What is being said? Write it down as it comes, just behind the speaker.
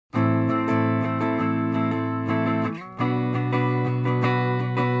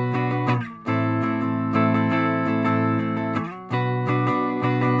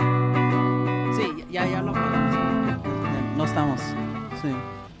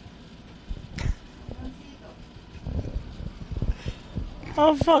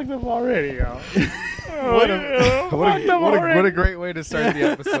I'm fucked up already, yo. What a great way to start the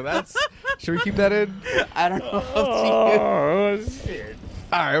episode. Should we keep that in? I don't know. Oh, shit.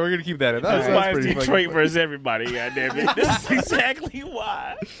 All right, we're gonna keep that in. That's That's why it's pretty Detroit fucking versus everybody, goddammit. This is exactly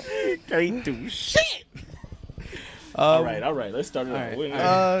why. Can't do shit. All right. Let's start it off.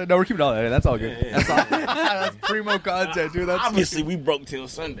 No, we're keeping all that in. That's all good. Yeah. That's primo content, dude. That's Obviously, we broke till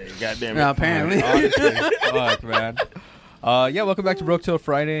Sunday, goddammit. No, apparently. honestly, fuck, man. Yeah, welcome back to Broke Till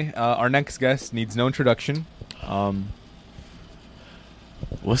Friday. Our next guest needs no introduction.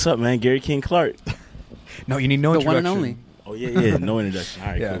 What's up, man? Gary King Clark. No, you need no The introduction. one and only. Oh, yeah. No introduction. All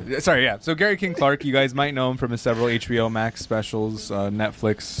right, Yeah, cool. sorry, yeah. So Gary King Clark, you guys might know him from his several HBO Max specials,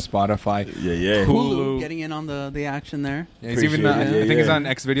 Netflix, Spotify. Yeah. Hulu. Getting in on the action there. Yeah, he's even, Appreciate it. I think he's Yeah. on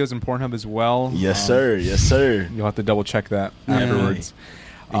X videos and Pornhub as well. Yes, sir. Yes, sir. You'll have to double check that afterwards.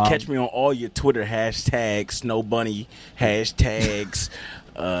 And catch me on all your Twitter hashtags, Snow Bunny hashtags,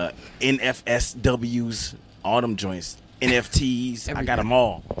 NFSWs, all them joints, NFTs. I got them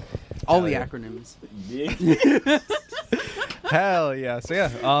all. All the acronyms. Hell yeah. So yeah,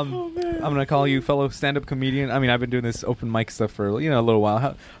 I'm gonna call you fellow stand-up comedian. I mean, I've been doing this open mic stuff for a little while.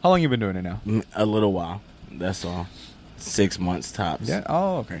 How long you been doing it now? A little while. That's all. 6 months tops. Yeah.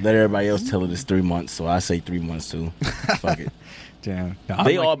 Oh, okay. Let everybody else tell it it's 3 months, so I say 3 months too. Fuck it. Damn. No, I'm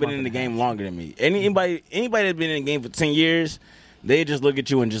They like all a been month in the and a game half. longer than me. Anybody that's been in the game for 10 years, they just look at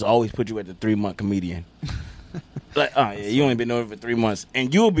you and just always put you at the 3-month comedian. Like, oh yeah, you only been doing it for 3 months,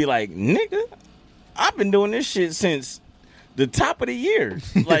 and you'll be like, nigga, I've been doing this shit since the top of the year.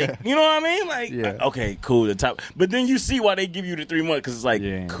 Like, you know what I mean? Like, Yeah. okay, cool, the top. But then you see why they give you the 3 months, because it's like,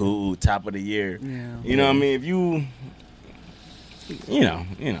 Yeah. cool, top of the year. Yeah. You know what I mean? If you know,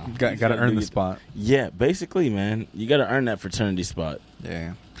 Got to earn the spot. Yeah, basically, man, you got to earn that fraternity spot.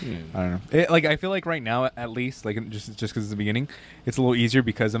 Yeah. I don't know. I feel like right now, at least, like just because it's the beginning, it's a little easier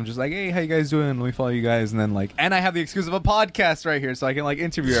because I'm just like, hey, how you guys doing? Let me follow you guys, and then and I have the excuse of a podcast right here, so I can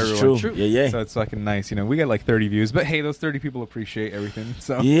interview It's everyone. true. Yeah. So it's fucking nice. We got 30 views, but hey, those 30 people appreciate everything.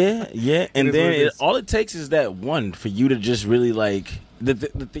 So Yeah, and is then what it is. all it takes is that one for you to just really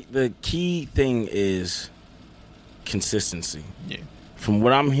the key thing is consistency. Yeah. From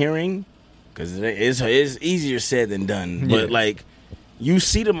what I'm hearing, because it's easier said than done, Yeah. but you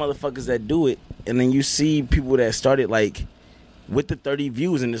see the motherfuckers that do it, and then you see people that started with the 30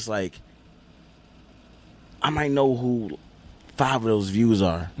 views, and it's like, I might know who 5 of those views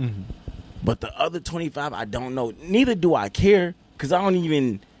are, but the other 25 I don't know. Neither do I care, because I don't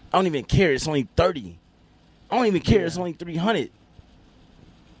even care. It's only 30. I don't even care. It's only 300.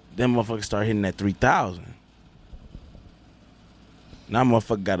 Then motherfuckers start hitting that 3,000. Now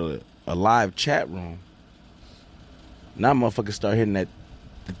motherfucker got a live chat room. Now motherfuckers start hitting that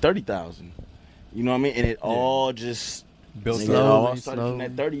the 30,000. You know what I mean? And it all just Built it all slowly, started from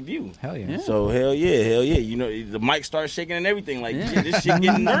that 30 view. Hell yeah. Yeah. So hell yeah. The mic starts shaking and everything. This shit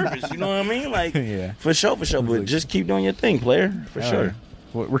getting nervous. You know what I mean? Yeah. For sure. But just keep doing your thing, player. For Hell sure.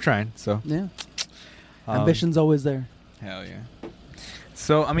 yeah. We're trying. So Yeah. Ambition's always there. hell yeah.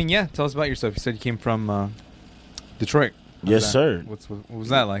 So tell us about yourself. You said you came from Detroit. How's Yes, that? sir. What was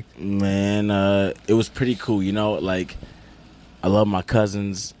that like? Man, it was pretty cool. I love my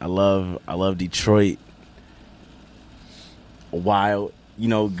cousins. I love Detroit. Wild,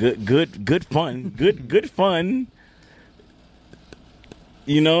 good fun. Good fun.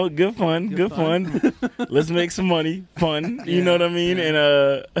 Good fun. Let's make some money. Fun. You know what I mean? And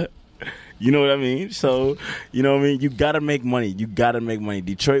you know what I mean? So, you know what I mean? You gotta make money. Detroit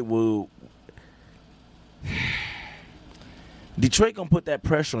gonna put that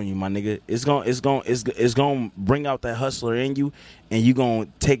pressure on you, my nigga. It's gonna bring out that hustler in you, and you gonna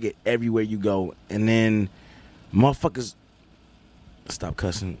take it everywhere you go. And then, motherfuckers, stop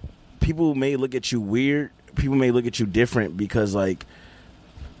cussing. People may look at you weird. People may look at you different because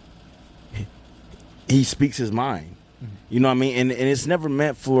he speaks his mind. You know what I mean? And it's never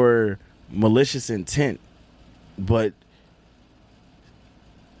meant for malicious intent, but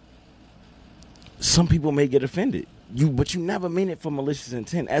some people may get offended. But you never mean it for malicious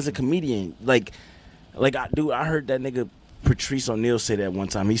intent. As a comedian, I heard that nigga Patrice O'Neal say that one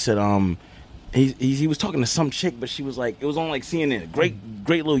time. He said, he was talking to some chick, but she was like, it was on CNN, great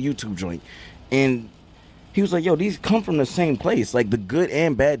little YouTube joint, and he was like, yo, these come from the same place. The good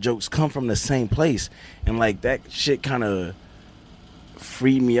and bad jokes come from the same place, and that shit kind of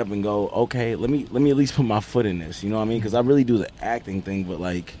freed me up and go, okay, let me at least put my foot in this. You know what I mean? Because I really do the acting thing, but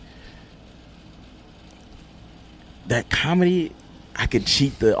that comedy, I could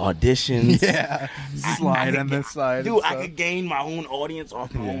cheat the auditions. Yeah. Slide on this side. Dude, I could gain my own audience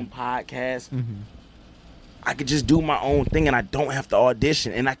off my own podcast. I could just do my own thing, and I don't have to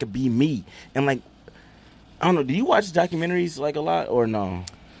audition, and I could be me. And like, I don't know. Do you watch documentaries like a lot or no?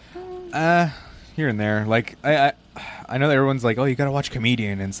 Here and there. Like I know that everyone's like, oh, you gotta watch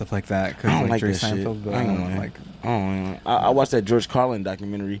Comedian and stuff like that. Cause, I don't like Jerry that shit. Seinfeld, but I don't like. I watched that George Carlin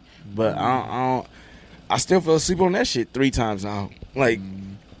documentary, but I still fell asleep on that shit 3 times now. Like,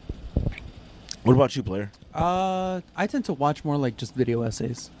 what about you, player? I tend to watch more like just video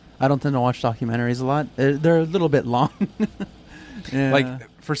essays. I don't tend to watch documentaries a lot. They're a little bit long. Yeah.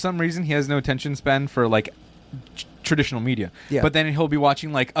 Like, for some reason, he has no attention span for like traditional media. Yeah. But then he'll be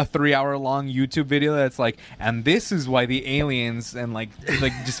watching like a 3-hour long YouTube video that's like, and this is why the aliens and like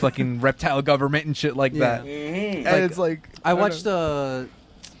just fucking reptile government and shit like Yeah. that. Mm-hmm. And it's like I don't watched know.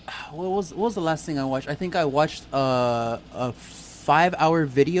 what was the last thing I watched? I think I watched a 5-hour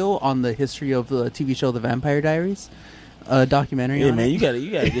video on the history of the TV show The Vampire Diaries, a documentary. Yeah, on man, it. you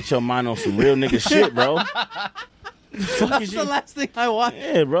gotta get your mind on some real nigga shit, bro. Fuck That's is the you? last thing I watched.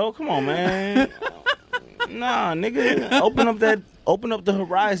 Yeah, bro, come on, man. Nah, nigga, open up the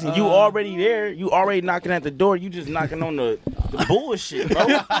horizon. You already there. You already knocking at the door. You just knocking on the bullshit, bro.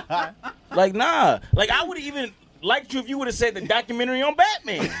 Like, nah. Like, I would even liked you if you would have said the documentary on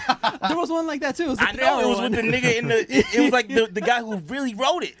Batman. There was one like that too. It was a I know it was 3-hour with the one. nigga in the. It was like the guy who really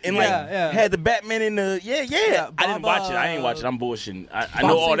wrote it and like Yeah. had the Batman in the. Yeah. Yeah, I didn't Bob, watch it. I ain't watch it. I'm bullshitting. I Bob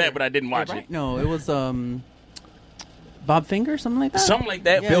know all Singer. that, but I didn't watch Right? it. No, it was Bob Finger, something like that. Something like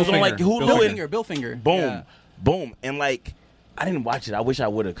that. Yeah, But it was yeah. on like Bill Hulu. Bill and- Finger. Bill Finger. Boom, Yeah. boom, and like I didn't watch it. I wish I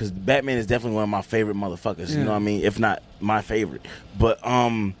would have, because Batman is definitely one of my favorite motherfuckers. You Yeah. know what I mean? If not my favorite, but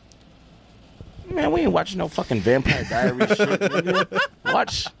man, we ain't watching no fucking Vampire Diaries shit.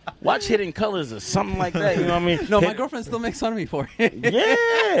 Nigga. Watch Hidden Colors or something like that. You know what I mean? No, my girlfriend still makes fun of me for it.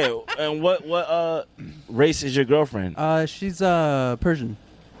 Yeah. And what race is your girlfriend? She's Persian.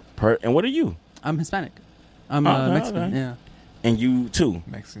 And what are you? I'm Hispanic. I'm Okay, Mexican. okay. Yeah. And you too.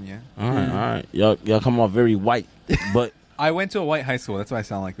 Mexican, yeah. All right. Y'all come off very white, but. I went to a white high school. That's why I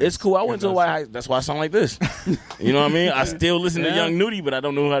sound like this. It's cool. I went to a white high. That's why I sound like this. You know what I mean? I still listen to Yeah. Young Nudie, but I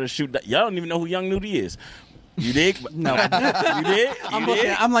don't know how to shoot. Y'all don't even know who Young Nudie is. You dig? No. You did?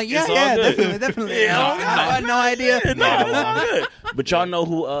 I'm like, yeah, It's all yeah, good. definitely. Yeah, all good. I had no idea. Yeah, no, it's all good. But y'all know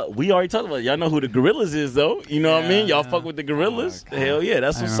who? We already talked about it. Y'all know who the Gorillas is, though. You know what I mean? Y'all fuck with the Gorillas. Oh, okay. Hell yeah,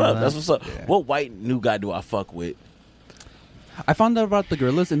 that's I what's remember up. That's that. what's up. Yeah. What white new guy do I fuck with? I found out about the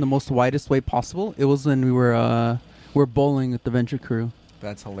Gorillas in the most widest way possible. It was when we were bowling with the Venture Crew.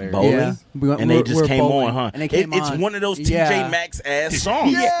 That's hilarious. Bowling? Yeah. And they just came bowling, on, huh? And they came It's on. one of those TJ Yeah. Maxx ass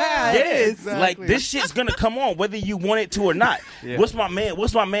songs. Yeah, it is. Exactly. Like this shit's gonna come on whether you want it to or not. Yeah. What's my man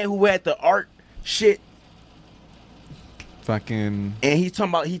who had the art shit Fucking. and he's talking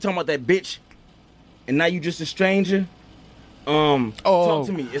about that bitch and now you just a stranger? Talk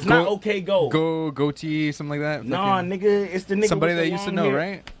to me. It's not okay go. Goatee, something like that. Nah, Fucking- nigga, it's the nigga. Somebody with the that used to long know, hair.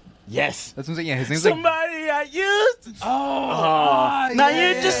 right? Yes. That's what I'm saying. Yeah, his name's like. Somebody I used to. Oh, now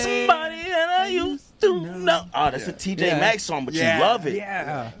yeah. you're just somebody that I used to know. Oh, that's a TJ Yeah. Maxx song, but Yeah, you love it.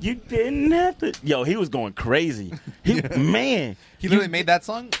 yeah. You didn't have to. Yo, he was going crazy. Man. He literally made that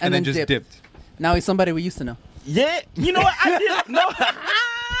song and then just dipped. Now he's somebody we used to know. Yeah. You know what? I did. No.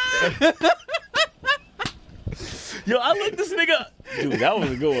 Yo, I looked this nigga up. Dude, that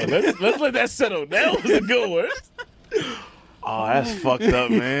was a good one. Let's let that settle. That was a good one. Oh, that's fucked up,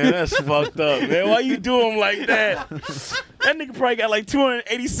 man. That's fucked up, man. Why you do him like that? That nigga probably got like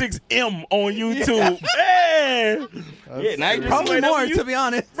 286 M on YouTube. Man. Yeah, now you just Probably wait more, over you. to be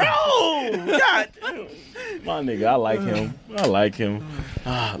honest. Bro, God. My nigga, I like him. I like him.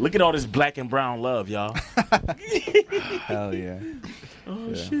 Look at all this black and brown love, y'all. Hell yeah. Oh,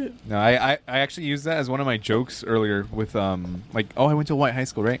 Yeah. shit. No, I actually used that as one of my jokes earlier with like, oh, I went to a white high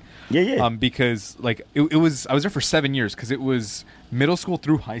school, right? Yeah, yeah. Because like it was, I was there for 7 years because it was middle school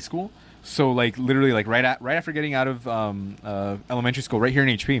through high school. So like literally like right after getting out of elementary school, right here in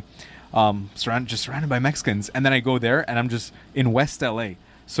HP, surrounded by Mexicans, and then I go there and I'm just in West LA.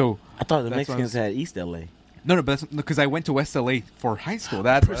 So I thought the that's what I Mexicans was- had East LA. no, but that's because I went to West LA for high school.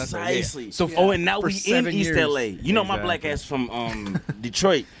 That's Precisely. yeah. So oh, and now for we in 7 East years. LA. You know my black Exactly. ass from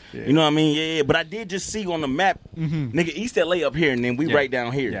Detroit. Yeah. You know what I mean? Yeah. But I did just see on the map, nigga, East LA up here, and then we Yeah. right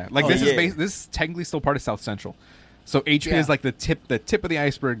down here. Yeah, like Oh, this yeah. is this is technically still part of South Central. So HP Yeah. is like the tip of the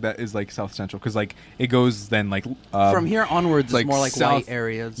iceberg that is like South Central because like it goes then like From here onwards, like it's more like south- white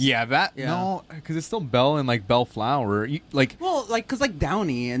areas. Yeah, that Yeah. no, because it's still Bell and like Bellflower. Like Well, like, cause like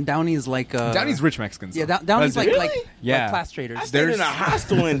Downey, and Downey is like Downey's rich Mexicans. Yeah, though. Downey's That's- like Yeah. like class traders. I stayed in There's- a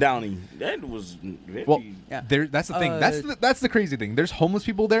hostel in Downey. That was very, well, Yeah. there. That's the thing. Uh, That's the crazy thing. There's homeless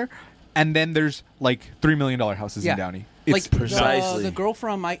people there, and then there's like $3 million houses Yeah. in Downey. Like precisely. the girl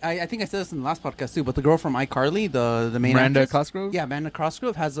from I think I said this in the last podcast too, but the girl from iCarly, the main Miranda actress, Cosgrove? yeah, Miranda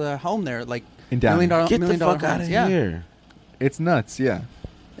Cosgrove has a home there, like In Downey. Get the million fuck dollar out of homes. Yeah. here. It's nuts. Yeah.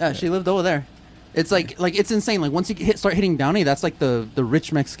 Yeah, she lived over there. It's like it's insane. Like once you start hitting Downey, that's like the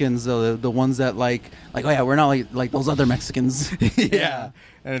rich Mexicans, the ones that like oh yeah, we're not like those other Mexicans. Yeah.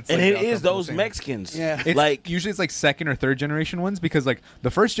 And, it's And like, it that's is those insane. Mexicans. Yeah. It's like usually it's like second or third generation ones because like the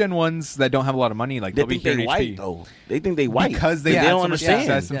first gen ones that don't have a lot of money, like they they'll be think here they in white HP. though. They think they white Because they Yeah, had don't so much understand.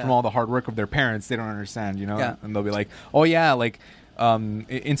 success and Yeah. from all the hard work of their parents, they don't understand, you know. Yeah. And they'll be like, "Oh yeah, like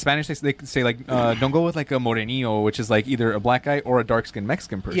in Spanish they say like don't go with like a morenillo, which is like either a black guy or a dark skinned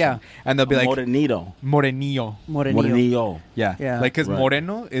Mexican person." Yeah. And they'll be like Morenito. morenillo. Morenillo. Yeah. Yeah. Like because Right.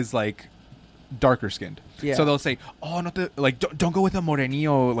 moreno is like darker skinned. Yeah. So they'll say, "Oh, not the like don't go with a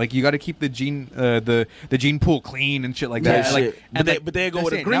morenillo. Like you got to keep the the gene pool clean and shit like that." Yeah, And, like, shit. and But they go that's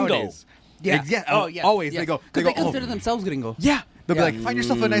with a it gringo. nowadays. Yeah. Yeah. Oh yeah. Always yeah. they go. because They they go. consider "Oh." themselves gringo. Yeah. They'll Yeah. be like, find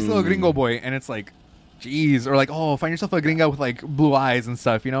yourself a nice little gringo boy, and it's like, geez, or like, oh, find yourself a gringo with like blue eyes and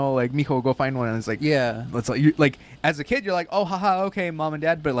stuff, you know, like mijo, go find one, and it's like, Yeah. it's like, you, like as a kid, you're like, oh, haha, okay, mom and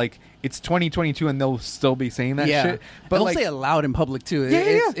dad, but like it's 2022 and they'll still be saying that yeah. shit, But but they'll like, say it loud in public too.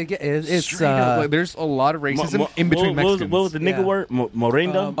 Yeah, It's straight up, like, there's a lot of racism in between what was, Mexicans. what was the nigga Yeah. word?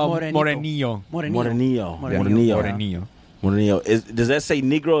 Morinda? Morenito. Morenillo. Morenillo. Morenillo. Yeah, Morenillo. Morenillo. Morenillo. Does that say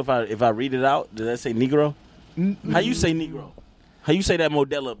Negro if I read it out? Does that say Negro? How you say Negro? How you say that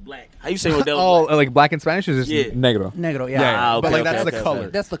Modelo black? How you say Modelo Oh, black? like black in Spanish is just Yeah. negro. negro. Yeah, Yeah. yeah. Ah, but okay, like that's okay, the okay, color. okay.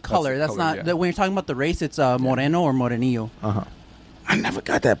 That's the color. That's color, not yeah. when you're talking about the race. It's moreno or morenillo. Uh-huh. I never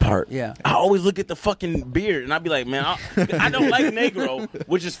got that part. Yeah. I always look at the fucking beard and I'd be like, man, I don't like Negro,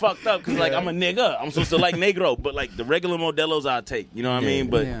 which is fucked up because like I'm a nigga. I'm supposed to like Negro, but like the regular Modelos I'll take. You know what I mean?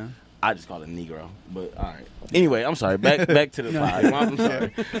 But Yeah. I just call it Negro. But all right. Anyway, I'm sorry. Back to the pod. I'm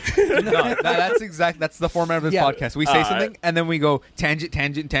sorry. No, that's the format of this Yeah. podcast. We say All something right. and then we go tangent,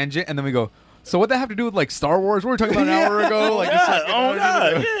 and then we go. So what that have to do with like Star Wars? We were talking about an hour ago. Like, just, like, oh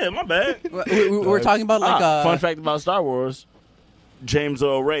God, yeah, my bad. We're talking about like fun fact about Star Wars: James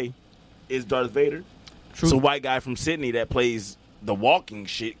Earl Ray is Darth Vader. It's a white guy from Sydney that plays the walking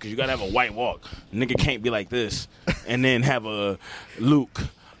shit because you gotta have a white walk. Nigga can't be like this and then have a Luke.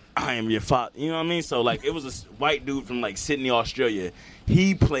 I am your father. You know what I mean? So like, it was a white dude from like Sydney, Australia.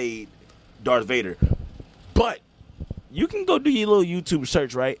 He played Darth Vader, but you can go do your little YouTube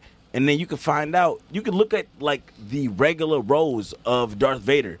search, right? And then you can find out. You can look at like the regular roles of Darth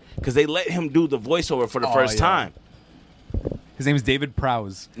Vader because they let him do the voiceover for the Oh, first yeah. time. His name is David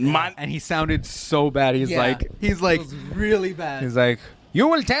Prowse, My- and he sounded so bad. He's Yeah. like, it was really bad. he's like, you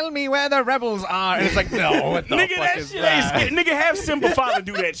will tell me where the rebels are. And it's like, no, what the Nigga, fuck that is shit that? ain't Nigga, have Simba father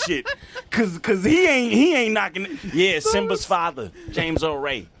do that shit, cause he ain't knocking. Yeah, Simba's father, James Earl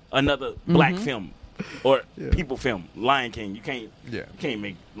Ray, another black film or people film, Lion King. You can't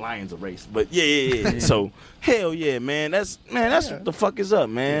make lions a race, but yeah. So hell yeah, man. That's what the fuck is up,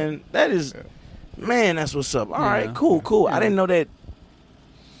 man. That is, man. That's what's up. All right, cool. I didn't know that.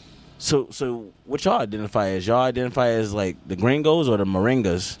 So what y'all identify as? Y'all identify as like the Gringos or the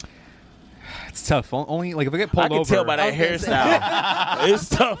Moringas? It's tough. Only like if I get I pulled can over. tell by that hairstyle. It's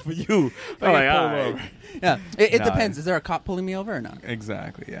tough for you. I'm like, all right. Yeah, it Nah. depends. Is there a cop pulling me over or not?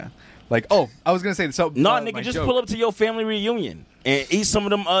 Exactly. Yeah. Like, oh, I was gonna say so. No, my nigga, just joke. pull up to your family reunion and eat some of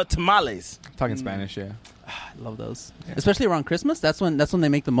them tamales. Talking Spanish, yeah. I love those, especially around Christmas. That's when they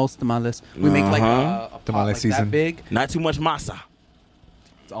make the most tamales. We make like a pot Tamale like season. that big. Not too much masa.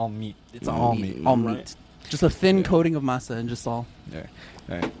 It's all meat. It's all meat. All Right. meat. Just a thin coating of masa and just all. Yeah.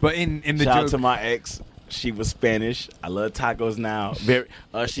 Right. But in the Shout out joke, to my ex. She was Spanish. I love tacos now. Very.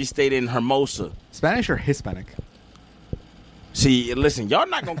 She stayed in Hermosa. Spanish or Hispanic? See, listen, y'all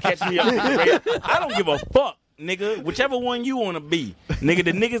not gonna catch me up. I don't give a fuck, nigga. Whichever one you wanna be, nigga.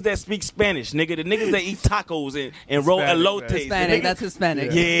 The niggas that speak Spanish, nigga. The niggas that eat tacos and roll Hispanic, elotes. The Hispanic. niggas- That's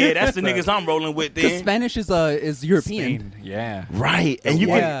Hispanic. yeah, that's the niggas I'm rolling with. Because Then Spanish is European. Spain. Yeah. right, and you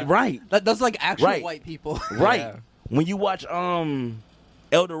Yeah. can right. That's like actual Right. white people. Right. Yeah. When you watch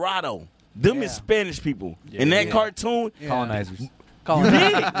El Dorado, them is Yeah. Spanish people. In that Yeah. cartoon, Colonizers. Colin.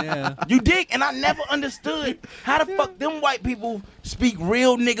 dig. Yeah. You dig? And I never understood how the fuck them white people speak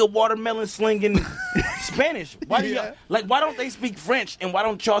real nigga watermelon slinging Spanish. Why do y'all why don't they speak French and why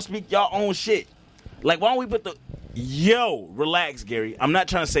don't y'all speak y'all own shit? Like why don't we put the relax, Gary. I'm not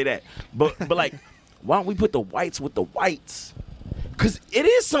trying to say that. But like, why don't we put the whites with the whites? Cause it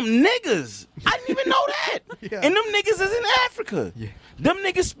is some niggas. I didn't even know that. And them niggas is in Africa. Yeah. Them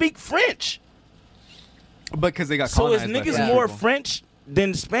niggas speak French. But because they got So is colonized by niggas French more people. French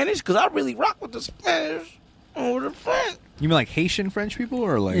than Spanish? Cause I really rock with the Spanish over the French. You mean like Haitian French people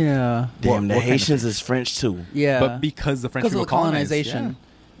or like? Yeah. Damn, the what kind of Haitians is French too. Yeah. But because the French because of people the colonized, colonization.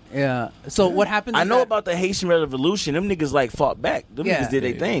 Yeah. So what happened? I is know that- about the Haitian Revolution. Them niggas like fought back. Them Yeah. niggas did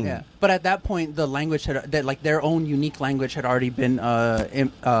their thing. Yeah. But at that point, the language had that like their own unique language had already been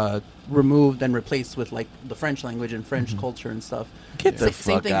removed and replaced with like the French language and French culture and stuff. Get the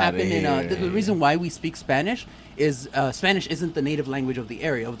Same fuck thing outta happened in here. the reason why we speak Spanish is Spanish isn't the native language of the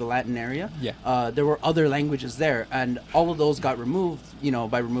area, of the Latin area. Yeah. There were other languages there, and all of those got removed,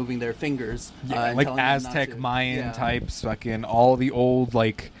 by removing their fingers. and like telling them not Aztec, to. Mayan Yeah. types, fucking all the old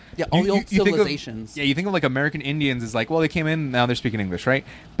like. Yeah, all the old think of- civilizations. you think of like American Indians as like, well, they came in, now they're speaking English, right?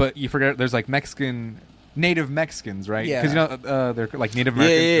 But you forget there's like Native Mexicans, right? Yeah. Because they're like Native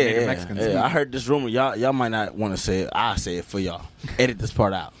Americans, and Native Mexicans. Yeah, I heard this rumor. Y'all might not want to say it. I say it for y'all. Edit this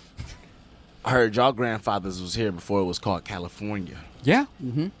part out. I heard y'all grandfathers was here before it was called California. Yeah,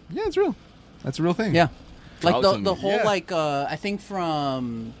 Mm-hmm. yeah, it's real. That's a real thing. Yeah, like Talk the to me. the whole Yeah. like I think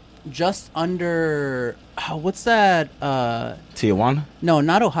from just under what's that? Tijuana. No,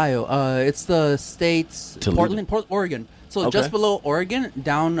 not Ohio. It's the states Toledo. Oregon. So Okay. just below Oregon,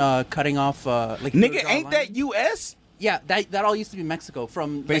 down cutting off like Nigga, draw ain't line. that U.S.? Yeah, that all used to be Mexico.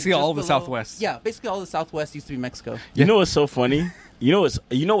 From like, Basically just all of the below- Southwest. Yeah, basically all the Southwest used to be Mexico. You know what's so funny? You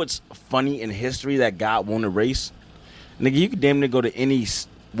know what's funny in history that God won't erase? Nigga, you could damn near go to any.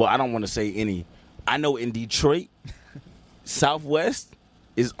 Well, I don't want to say any. I know in Detroit, Southwest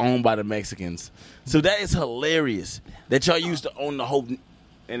is owned by the Mexicans. So that is hilarious that y'all used to own the whole.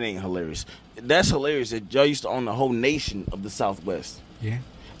 It ain't hilarious. That's hilarious that y'all used to own the whole nation of the Southwest. Yeah.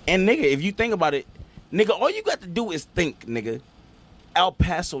 And nigga, if you think about it, nigga, all you got to do is think, nigga. El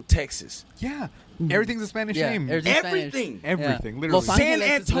Paso, Texas. Yeah. Everything's a Spanish Yeah, name. everything's Spanish. Everything. Everything, Yeah. literally. Los San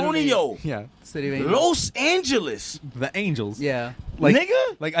Angeles is literally- Antonio. Yeah. City of Angels. Los Angeles. The Angels. Yeah. Like,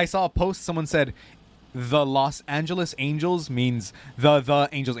 Nigga? Like I saw a post. Someone said, "The Los Angeles Angels" means the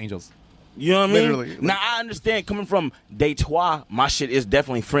Angels. You know what I mean? Literally. Now I understand coming from Detroit, my shit is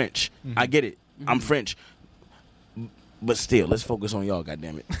definitely French. I get it. I'm French. But still, let's focus on y'all,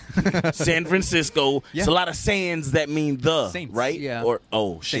 goddammit. San Francisco. Yeah. It's a lot of sayings that mean the, Saints. right? Yeah. Or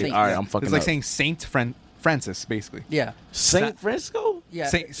oh shit. Saint, All right, yeah. I'm fucking It's like up. saying Saint Francis, basically. Yeah. Saint Francisco? Yeah.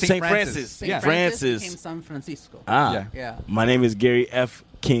 Saint Saint Francis. Francis. Saint Yeah. Francis Francis. became San Francisco. Ah. Yeah. Yeah. My name is Gary F.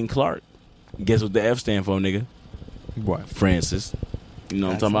 King Clark. Guess what the F stand for, nigga? What? Francis. You know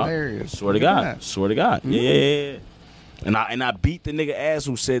what That's I'm talking hilarious. about? Swear to Look at God. that. Swear to God. Yeah. And I beat the nigga ass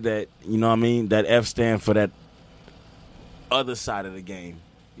who said that, you know what I mean? That F stand for that other side of the game.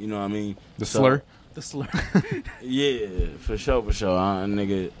 You know what I mean? The So, slur. The slur. Yeah, for sure.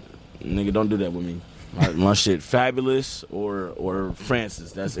 Nigga, don't do that with me. My shit fabulous or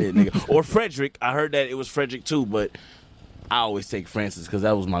Francis. That's it, nigga. Or Frederick. I heard that it was Frederick too, but I always take Francis because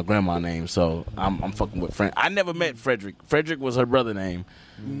that was my grandma's name. So I'm fucking with I never met Frederick. Frederick was her brother name.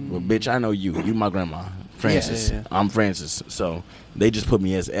 But bitch, I know you. You my grandma. Francis. Yeah. I'm Francis. So they just put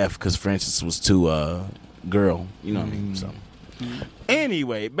me as F because Francis was too girl. You know what I mean? So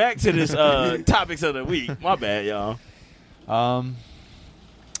anyway, back to this topics of the week. My bad, y'all.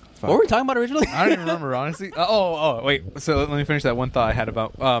 What were we talking about originally? I don't even remember, honestly. Wait. So let me finish that one thought I had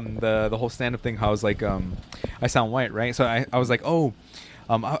about the whole stand-up thing. How I was like, I sound white, right? So I was like,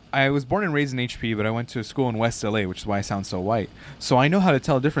 I was born and raised in HP, but I went to a school in West LA, which is why I sound so white. So I know how to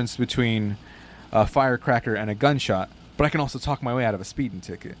tell the difference between a firecracker and a gunshot, but I can also talk my way out of a speeding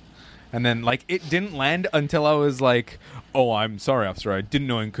ticket. And then, like, it didn't land until I was like, "Oh, I'm sorry, officer. I didn't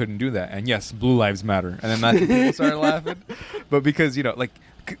know and couldn't do that." And yes, Blue Lives Matter. And then that's when people started laughing. But because, like,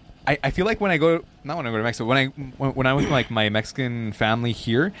 I feel like when I go, not when I go to Mexico, when I'm with like my Mexican family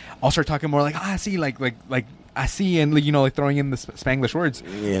here, I'll start talking more like, I see, like I see, and like throwing in the Spanglish words.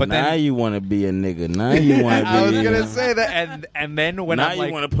 Yeah, but now then you want to be a nigga. Now you want to be. I was gonna say that, and then when now I'm you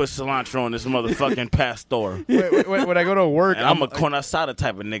like, want to put cilantro on this motherfucking pastor. when I go to work, And I'm a corn asada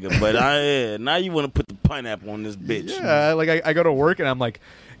type of nigga, but now you want to put the pineapple on this bitch. yeah, like I go to work and I'm like,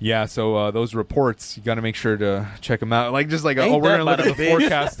 yeah, so those reports, you got to make sure to check them out. Like just like, Ain't oh, we're that gonna look about at the a bitch?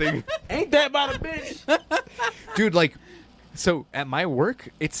 forecasting, Ain't that about a bitch? dude. Like, so at my work,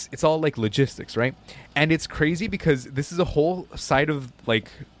 it's all like logistics, right? And it's crazy because this is a whole side of like,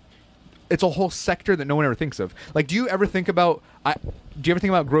 it's a whole sector that no one ever thinks of. Like, do you ever think about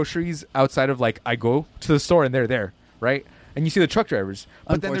groceries outside of like I go to the store and they're there, right? And you see the truck drivers,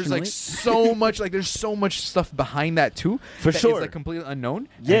 but then there's like so much, like there's so much stuff behind that too. For that sure. is like completely unknown.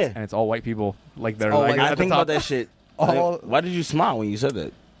 Yeah. and it's all white people like that are all like white at I the think top. about that shit. All- Like, why did you smile when you said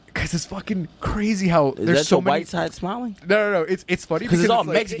that? Because it's fucking crazy how Is there's that so your many. white side smiling? No. It's funny Because it's all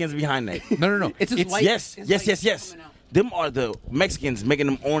like- Mexicans behind that. No. It's just white. Yes, It's yes, white yes. coming out. Them are the Mexicans making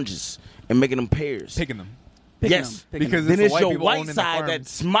them oranges and making them pears. picking them. Yes, Because then it's the it's white your people white owning the side that farms.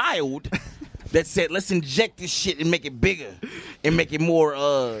 smiled, that said, "Let's inject this shit and make it bigger and make it more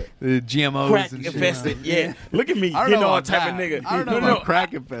The GMOs crack and shit. infested." Yeah, look at me, I don't you know know, all about type of that. nigga. I don't know No, about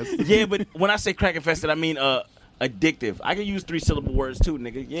crack infested. Yeah, but when I say crack infested, I mean addictive. I can use 3-syllable words too,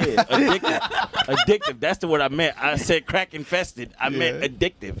 nigga. Yeah, addictive. Addictive. That's the word I meant. I said crack infested. I meant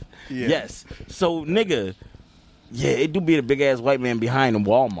addictive. Yeah. Yes. So, nigga, yeah, it do be a big ass white man behind a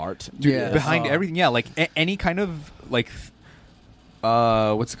Walmart. Dude, Yeah. behind everything, yeah, like any kind of like,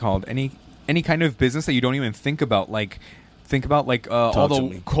 what's it called? Any kind of business that you don't even think about, like all to the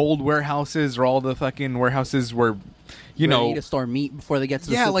me. cold warehouses or all the fucking warehouses where, you Ready know, to store meat before they get to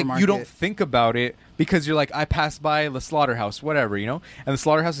the yeah, supermarket. like you don't think about it because you're like, I passed by the slaughterhouse, whatever, you know, and the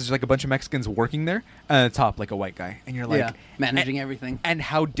slaughterhouse is just like a bunch of Mexicans working there, and at the top like a white guy, and you're like, yeah, managing everything. and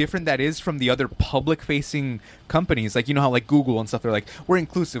how different that is from the other public-facing companies. Like, you know how like Google and stuff, they're like, we're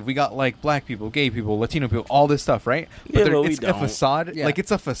inclusive. We got like black people, gay people, Latino people, all this stuff, right? Yeah, but we it's a don't. facade. Yeah. Like,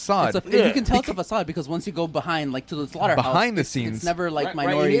 it's a facade. It's Yeah. You can tell it's a facade because once you go behind, like to the slaughterhouse, Behind the it's scenes. never like Right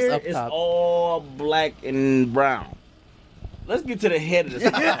minorities here, up it's top. all black and brown. Let's get to the head of this.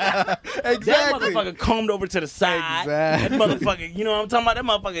 That motherfucker combed over to the side. Exactly. That motherfucker, you know what I'm talking about?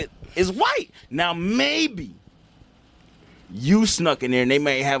 That motherfucker is white. Now, maybe you snuck in there and they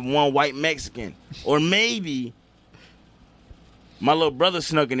may have one white Mexican. Or maybe my little brother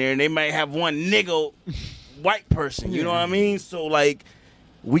snuck in there and they might have one nigga white person. You know what I mean? So, like,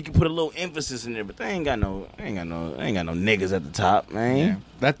 we can put a little emphasis in there, but they ain't got no niggas at the top, man.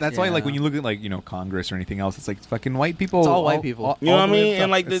 Yeah. That's why, like, Yeah. when you look at, like, you know, Congress or anything else, it's like fucking white people. It's all white people. You know what I the way mean? up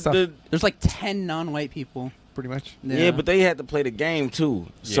And like It's tough, There's like 10 non-white people. pretty much. yeah, but they had to play the game too.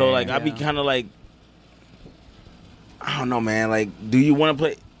 So Yeah. like I be Yeah. kind of like, I don't know, man. Like, do you want to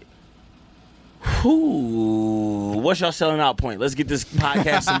play? What's your selling out point? Let's get this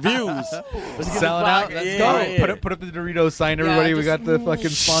podcast some views. Let's get Selling this out. podcast- Let's yeah, go. yeah. Put up the Doritos sign, everybody. We just- got the fucking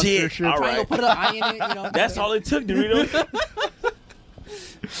Shit. sponsorship. All Triangle, right. put an eye in it, you know. That's all it took, Doritos.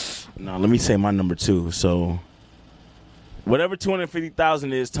 No, let me say my number 2. So, whatever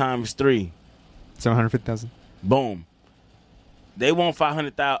 250,000 is times 3, 750,000. boom. They want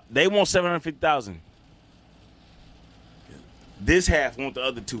 500,000. They want 750,000. This half want the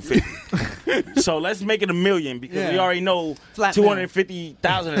other 250. So let's make it $1 million because we Yeah. already know Flat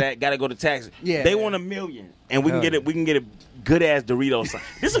 250,000 of that got to go to taxes. Yeah. They want $1 million, and we can Hell get it. We can get a good ass Doritos sign.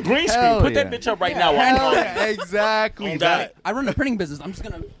 This is a green screen. Hell Put that yeah. bitch up right Yeah, now. While I'm hell talking. yeah. Exactly. Oh, that. God. I run a printing business. I'm just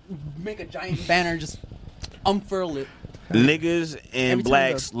gonna make a giant banner, just unfurl it. Niggas and Every time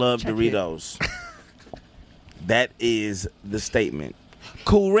blacks the love check Doritos. That is the statement.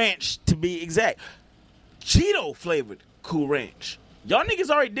 Cool Ranch, to be exact. Cheeto flavored Cool Ranch. Y'all niggas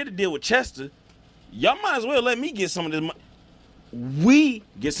already did a deal with Chester. Y'all might as well let me get some of this money. We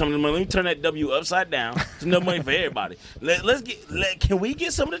get some of the money. Let me turn that W upside down. It's enough money for everybody. Can we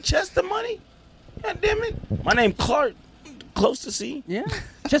get some of the Chester money? God damn it. My name Clark. Close to C. Yeah.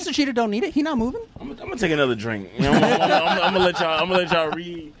 Chester Cheetah don't need it. He not moving. I'm gonna take another drink. You know, I'm gonna let y'all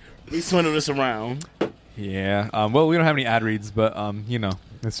re-swindle this around. Yeah. Well, we don't have any ad reads, but you know,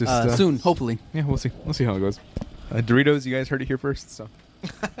 it's just Soon, hopefully. Yeah, we'll see. We'll see how it goes. Doritos, you guys heard it here first. So.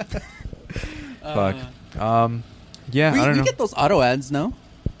 Fuck. Yeah, I don't We know. get those auto ads, no?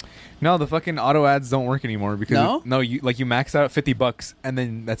 No, the fucking auto ads don't work anymore because No? you max out at $50 and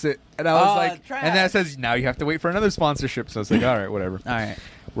then that's it. And I was Oh, like, trash. and then it says now you have to wait for another sponsorship. So it's like, all right, whatever. All right.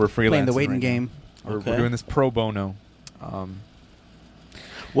 We're freelancing. Playing the waiting right now. game. We're Okay. doing this pro bono.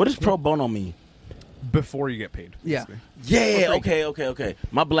 What does pro bono mean? Before you get paid. Yeah. basically. Yeah, okay.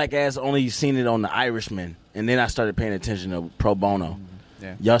 My black ass only seen it on The Irishman, and then I started paying attention to pro bono.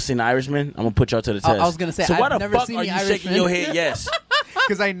 Yeah. Y'all seen The Irishman? I'm gonna put y'all to the test. I was gonna say, so why I've the never fuck seen are The you shaking Irishman. your head? Yes.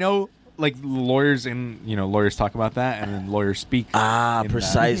 Because I know, like, lawyers lawyers talk about that, and then lawyers speak. Ah, in that.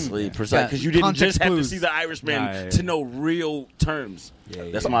 precisely. Yeah. Because you didn't Context just have to clues. see The Irishman Nah, yeah. to know real terms. Yeah,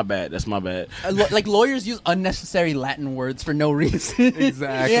 yeah. That's my bad. Like lawyers use unnecessary Latin words for no reason.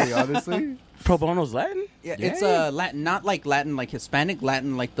 Exactly, Yeah. honestly. Pro bono's Latin? Yeah, Yeah. it's Latin, not like Latin, like Hispanic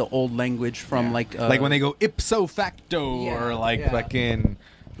Latin, like the old language from like like when they go ipso facto Yeah, or like yeah. fucking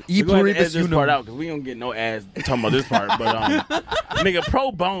We're going to edit pluribus this part unum. out because we don't get no ads talking about this part. But nigga,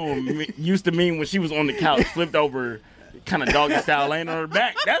 pro bono used to mean when she was on the couch, flipped over, kind of doggy style, laying on her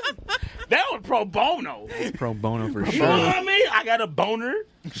back. That was pro bono. Pro bono for You know what sure. I mean? I got a boner.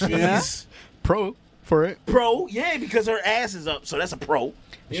 She's Pro for it. pro, yeah, because her ass is up, so that's a pro.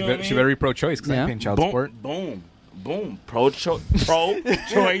 You know what I She mean? better be pro-choice because Yeah. I'm paying child boom, support. boom.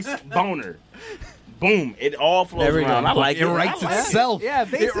 Pro-choice boner. Boom. It all flows There we around. go. I like it. It writes I like itself. Yeah,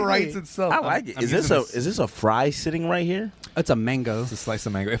 It basically. writes itself. I like it. I'm Is this using a fry sitting right here? It's a mango. It's a slice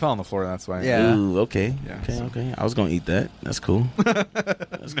of mango. It fell on the floor. That's why. Yeah. Ooh, okay. Yeah, okay, so- okay. I was gonna eat that. That's cool.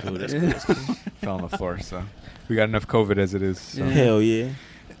 That's cool. That's cool. That's cool. Fell on the floor. So we got enough COVID as it is. So. Yeah. Hell yeah.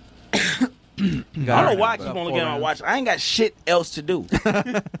 I don't know why I keep About on looking at my 4 watch. I ain't got shit else to do.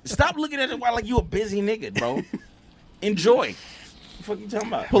 Stop looking at it while like you a busy nigga, bro. Enjoy. What the fuck you talking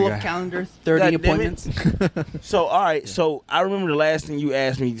about? Pull Yeah. up calendar, 30 God damn it. appointments. So, all right. So, I remember the last thing you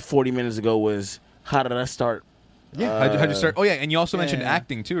asked me 40 minutes ago was, how did I start? Yeah. How'd you start? Oh yeah, and you also mentioned yeah.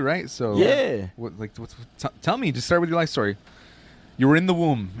 acting too, right? So Yeah. Tell me. Just start with your life story. You were in the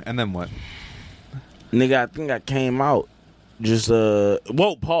womb, and then what? Nigga, I think I came out just,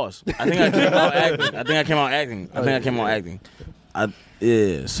 whoa, pause. I think I came out acting.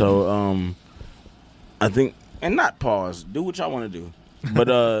 Yeah, so, I think, and not pause, do what y'all want to do.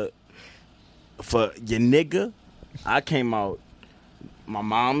 But, for your nigga, I came out, my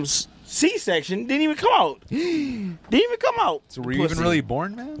mom's C-section didn't even come out. So were you even Pussy. really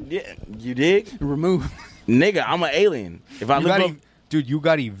born, man? Yeah, you dig? Remove. Nigga, I'm an alien. If I look up, Dude, you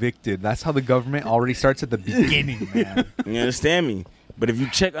got evicted. That's how the government already starts at the beginning, man. you understand me? But if you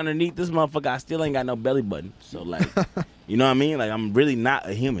check underneath this motherfucker, I still ain't got no belly button. So, like, you know what I mean? Like, I'm really not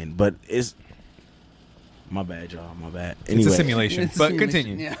a human. But it's... My bad, y'all. My bad. Anyway. It's a simulation. It's a But simulation,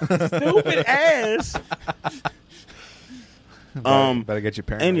 continue. Yeah. Stupid ass. Better get your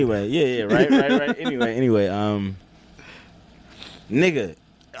parents. Anyway, yeah, right. Anyway, nigga,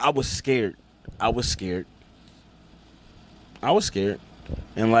 I was scared.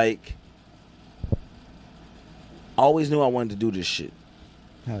 And, like, I always knew I wanted to do this shit.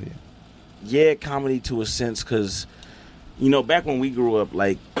 Hell yeah. Yeah, comedy to a sense, because, you know, back when we grew up,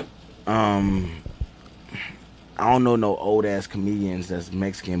 like, I don't know no old-ass comedians that's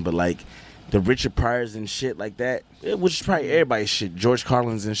Mexican, but, like, the Richard Pryors and shit like that, which is probably everybody's shit, George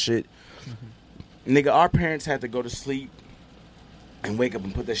Carlin's and shit. Mm-hmm. Nigga, our parents had to go to sleep and wake up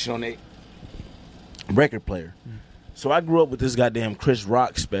and put that shit on their record player. Mm-hmm. So I grew up with this goddamn Chris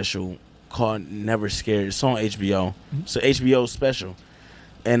Rock special called Never Scared. It's on HBO. Mm-hmm. It's an HBO special.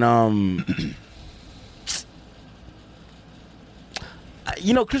 And,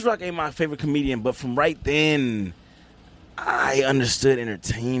 you know, Chris Rock ain't my favorite comedian, but from right then, I understood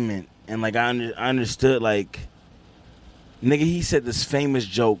entertainment. And, like, I understood, like, nigga, he said this famous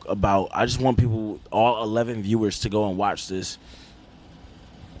joke about, I just want people, all 11 viewers, to go and watch this.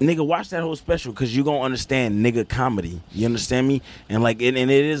 Nigga, watch that whole special, because you gonna understand nigga comedy. You understand me? And, like, and it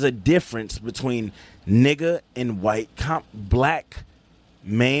is a difference between nigga and white, black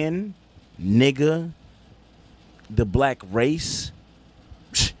man, nigga, the black race,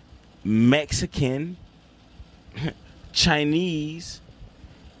 Mexican, Chinese,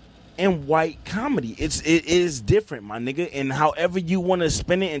 and white comedy. It is different, my nigga. And however you want to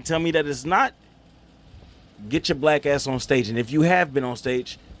spin it and tell me that it's not, get your black ass on stage. And if you have been on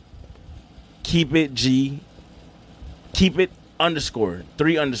stage, keep it G. Keep it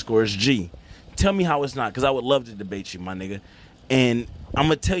 _3 underscores G. Tell me how it's not, because I would love to debate you, my nigga. And I'm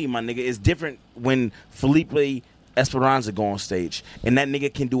going to tell you, my nigga, it's different when Felipe Esperanza go on stage and that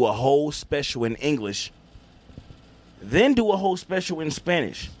nigga can do a whole special in English, then do a whole special in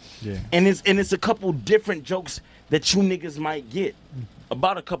Spanish. Yeah. And it's a couple different jokes that you niggas might get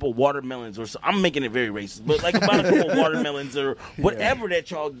about a couple watermelons or so. I'm making it very racist, but like about a couple watermelons or whatever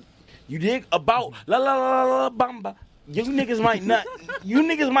that y'all, you dig, about la la la la bamba. You niggas might not. You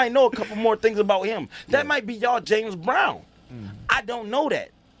niggas might know a couple more things about him. That might be y'all James Brown. I don't know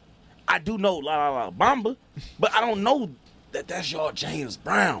that. I do know La La La Bamba, but I don't know that that's y'all James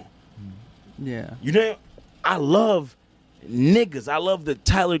Brown. Yeah. You know, I love niggas. I love the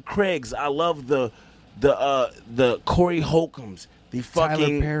Tyler Craigs. I love the Corey Holcombs. The fucking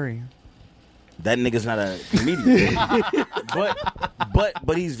Tyler Perry. That nigga's not a comedian,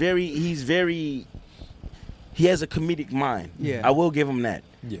 but he's very. He has a comedic mind. Yeah. I will give him that.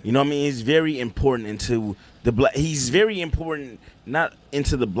 Yeah. You know what I mean? He's very important into the black. He's very important not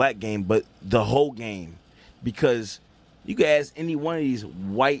into the black game, but the whole game, because you can ask any one of these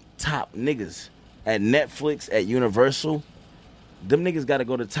white top niggas at Netflix, at Universal, them niggas got to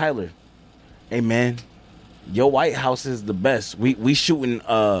go to Tyler. Hey man, your White House is the best. We shooting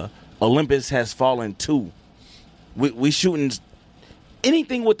Olympus Has Fallen 2. We shooting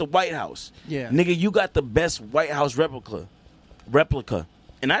anything with the White House. Yeah. Nigga, you got the best White House replica.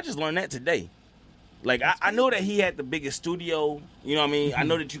 And I just learned that today. Like, I know that he had the biggest studio. You know what I mean? I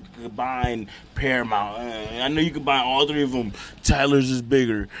know that you could combine Paramount. I know you could combine all three of them. Tyler's is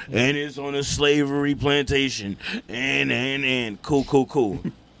bigger. And it's on a slavery plantation. And. Cool.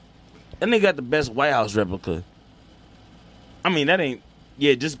 That nigga got the best White House replica. I mean, that ain't...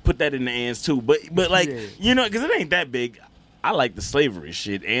 Yeah, just put that in the hands, too. But like, Yeah. you know, because it ain't that big. I like the slavery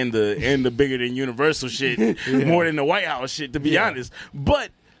shit and the bigger than universal shit more than the White House shit, to be honest. But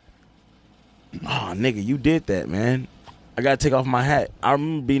oh, nigga, you did that, man. I gotta take off my hat. I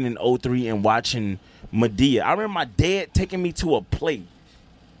remember being in 03 and watching Medea. I remember my dad taking me to a play.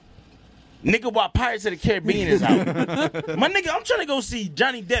 Nigga, while Pirates of the Caribbean is out. My nigga, I'm trying to go see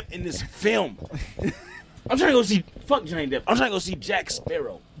Johnny Depp in this film. I'm trying to go see, fuck Johnny Depp. I'm trying to go see Jack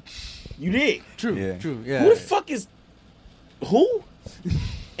Sparrow. You did? True. Yeah. True. Yeah. Who the fuck is, who?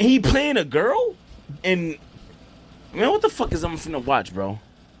 And he playing a girl? And, man, what the fuck is I'm finna watch, bro?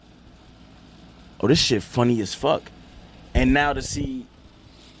 Oh, this shit funny as fuck. And now to see,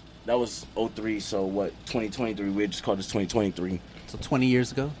 that was 03, so what, 2023, we just called this 2023. So 20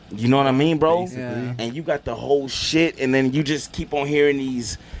 years ago. You know what I mean, bro? Yeah. And you got the whole shit, and then you just keep on hearing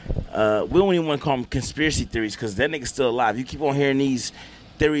these, we don't even want to call them conspiracy theories, because that nigga's still alive. You keep on hearing these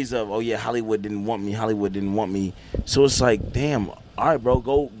theories of, oh yeah, Hollywood didn't want me. So it's like, damn, all right, bro,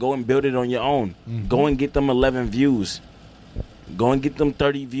 go and build it on your own. Mm-hmm. Go and get them 11 views. Go and get them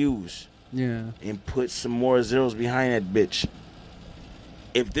 30 views. Yeah. And put some more zeros behind that bitch.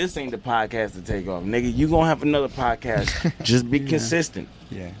 If this ain't the podcast to take off, nigga, you gonna have another podcast. Just be consistent.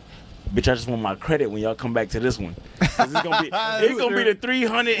 Yeah. Bitch, I just want my credit when y'all come back to this one. 'Cause it's gonna be the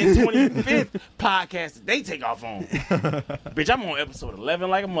 325th podcast that they take off on. Bitch, I'm on episode 11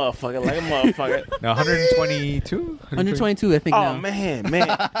 like a motherfucker. Now 122? 122, I think. Oh now.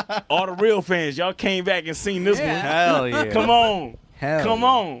 man. All the real fans, y'all came back and seen this one. Hell yeah. Come on. Hell Come yeah.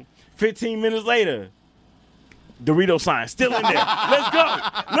 on. 15 minutes later. Dorito sign still in there.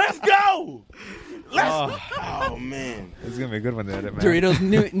 Let's go. Oh man. This is going to be a good one to edit, man. Doritos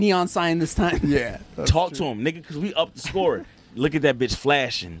new neon sign this time. Yeah. Talk to him, nigga, because we up the score. Look at that bitch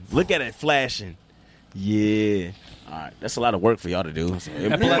flashing. Look at it flashing. Yeah. All right. That's a lot of work for y'all to do. So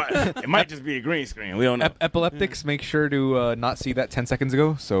it might just be a green screen. We don't know. Epileptics, make sure to not see that 10 seconds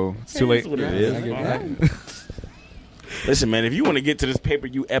ago, so it's too late. That's what it is. I get All that. right. Listen, man, if you want to get to this paper,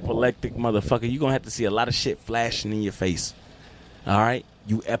 you epileptic motherfucker, you're going to have to see a lot of shit flashing in your face. All right?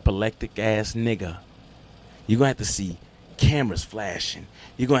 You epileptic ass nigga. You're going to have to see cameras flashing.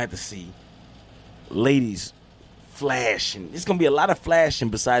 You're going to have to see ladies flashing. There's going to be a lot of flashing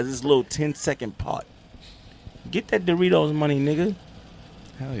besides this little 10-second part. Get that Doritos money, nigga.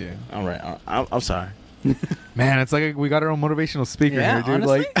 Hell yeah. All right. I'm sorry. Man, it's like we got our own motivational speaker Yeah, here, dude.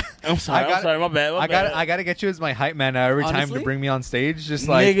 honestly. Like, I'm sorry. My bad. I gotta get you as my hype man every time Honestly? to bring me on stage. Just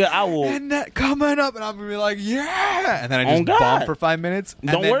like, Nigga, I will. and that coming up, and I'm gonna be like, yeah, and then I Oh, just God. bomb for 5 minutes. and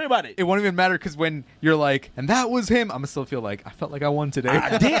Don't then worry about it. It won't even matter because when you're like, and that was him, I'm gonna still feel like I felt like I won today.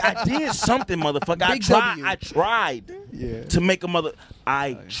 I did something, motherfucker. Big W. I tried Yeah. to make a motherfucker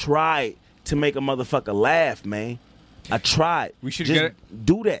laugh, man. I tried. We should just get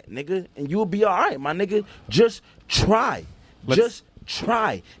do that, nigga, and you'll be all right, my nigga. Just try. Just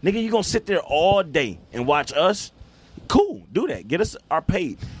try, nigga. You gonna sit there all day and watch us? Cool, do that. Get us our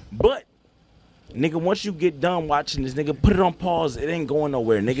paid, but nigga, once you get done watching this, nigga, put it on pause. It ain't going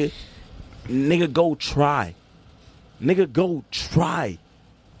nowhere, nigga. Nigga, go try. Nigga, go try.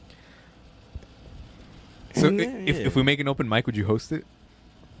 So Yeah. if we make an open mic, would you host it?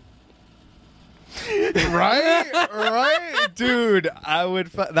 right, dude. I would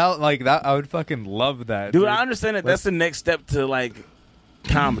I would fucking love that, Dude, I understand that that's the next step to like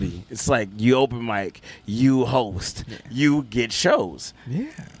comedy. It's like you open mic, you host, you get shows.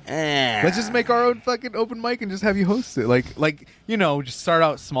 Yeah. Let's just make our own fucking open mic and just have you host it. Like you know, just start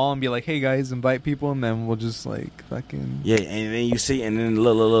out small and be like, hey guys, invite people, and then we'll just like fucking Yeah, and then you see, and then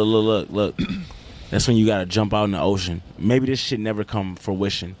look. That's when you gotta jump out in the ocean. Maybe this shit never come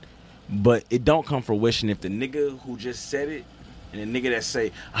fruition. But it don't come fruition if the nigga who just said it and the nigga that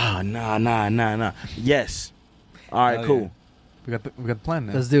say, nah. Yes. All right, Hell cool. yeah. We got the plan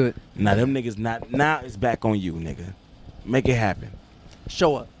now. Let's do it. Now them niggas not. Now it's back on you, nigga. Make it happen.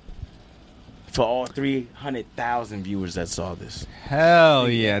 Show up. For all 300,000 viewers that saw this. Hell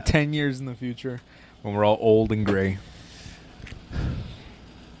yeah. 10 years in the future when we're all old and gray.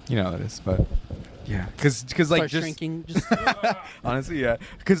 You know how that is, but yeah, because like Start just shrinking. Just honestly, yeah,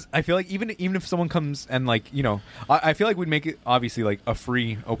 because I feel like even if someone comes and like you know, I feel like we'd make it obviously like a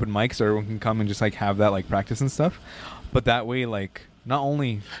free open mic so everyone can come and just like have that like practice and stuff, but that way like not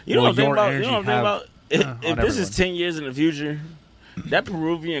only You know will what I'm thinking your about? You energy know what I'm thinking about? have If on this is everyone. 10 years in the future, that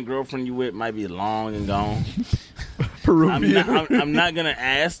Peruvian girlfriend you with might be long and gone. Peruvian, I'm not gonna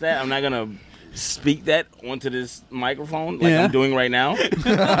ask that. I'm not gonna speak that onto this microphone like Yeah. I'm doing right now. You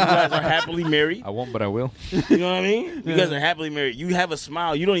guys are happily married. I won't, but I will. You know what I mean? You guys are happily married. You have a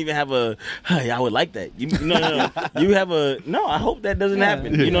smile. You don't even have a, hey, I would like that. No. You have a, no, I hope that doesn't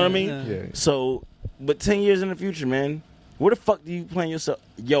happen. You know what I mean? Yeah. Yeah. So, but 10 years in the future, man, Where the fuck do you plan yourself?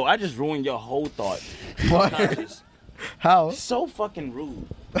 Yo, I just ruined your whole thought. What? How? So fucking rude.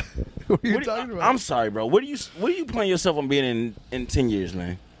 What are you talking about? I'm sorry, bro. What do you plan yourself on being in 10 years,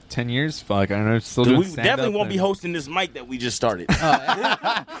 man? 10 years? Fuck, I don't know. Still 'Cause doing we stand-up definitely won't be and- hosting this mic that we just started.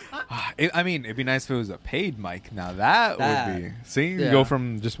 I mean, it'd be nice if it was a paid mic. Now that would be. See, you Yeah. go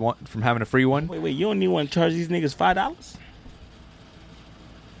from from having a free one. Wait, you don't even want to charge these niggas $5?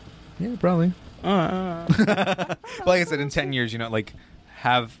 Yeah, probably. Uh, But like I said, in 10 years, like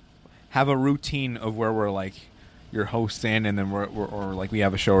have a routine of where we're like you're hosting, and then we're or like we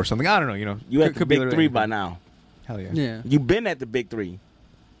have a show or something. I don't know. you at the big literally three anything. by now. Hell yeah. Yeah. You been at the big three.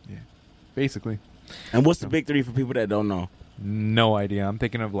 Basically, And what's the big three for people that don't know? no idea. I'm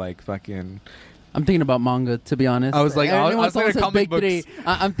thinking of like fucking I'm thinking about manga, to be honest. I was like, Everyone I was someone thinking says comic big three. books.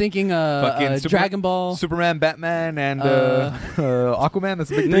 I'm thinking fucking Dragon Ball. Superman, Batman, and Aquaman.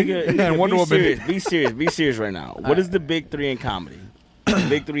 That's a big thing. Nigga, and Wonder be Woman. serious. Be serious right now. What is the big three in comedy?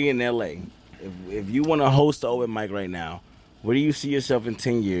 Big three in LA. If you want to host the open mic right now, where do you see yourself in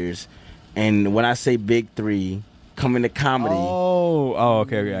 10 years? And when I say big three, coming to comedy.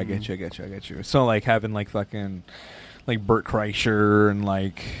 Okay. I get you. So like having like fucking like Burt Kreischer and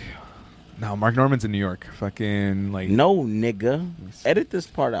like no, Mark Norman's in New York. Fucking like No, nigga. Edit this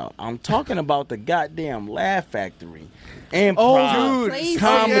part out. I'm talking about the goddamn Laugh Factory. Improv. Oh, dude.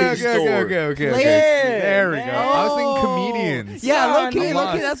 Comedy okay. store. Okay. Yeah, There we go. man. I was thinking Oh. comedians. Yeah, Son, low key.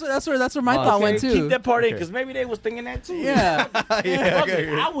 I'm That's where my lost. thought Okay, went too. keep that part in Okay. because maybe they was thinking that too. Yeah. Fuck it.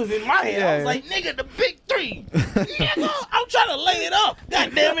 I was in my head. I was like, nigga, the big three. Nigga, I'm trying to lay it up.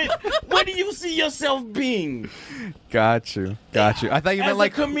 God damn it. Where do you see yourself being? Got you. I thought you As meant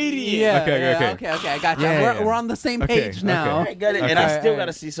like a comedian. Yeah. Okay. Okay. I got you. Yeah. We're on the same Okay, page now. okay. I got it. And Okay. I still Alright. got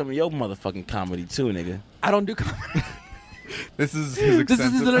to see some of your motherfucking comedy too, nigga. I don't do comedy. This is his This is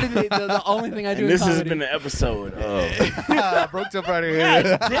extensive- literally the only thing I do. And this in has comedy. been an episode of. Broke Till Friday.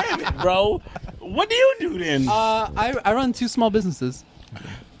 God damn it, bro. What do you do then? I run 2 small businesses.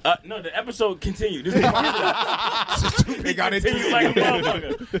 No, the episode continued. This is They got into continue it. like a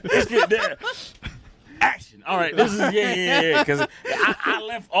motherfucker. Let's get there. Action. All right, this is yeah. Because I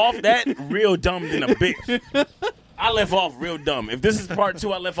left off that real dumb than a bitch. I left off real dumb. If this is part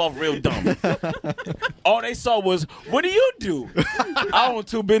 2, I left off real dumb. All they saw was, what do you do? I own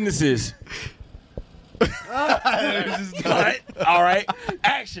 2 businesses. All right.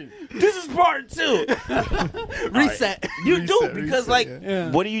 Action. This is part 2. Reset. You do Reset, because, reset, yeah.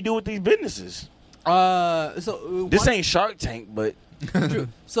 what do you do with these businesses? This One- ain't Shark Tank, but True.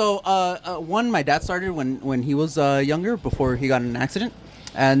 So, one, my dad started when he was younger, before he got in an accident,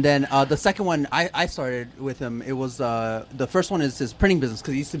 and then the second one I started with him. It was the first one is his printing business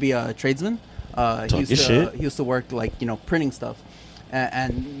because he used to be a tradesman. Talk your shit. He used to work like printing stuff,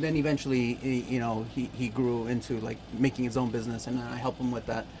 and then eventually he grew into like making his own business, and I help him with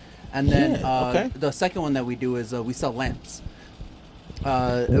that. And then Yeah, okay. the second one that we do is we sell lamps.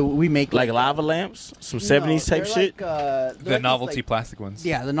 We make like lava lamps, some 70s type shit. The novelty plastic ones.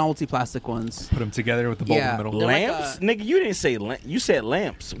 Yeah, the novelty plastic ones. Put them together with the bulb Yeah. in the middle. They're like Lamps, nigga. You didn't say you said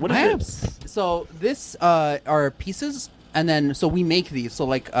lamps. What is Lamps. So this are pieces, and then so we make these. So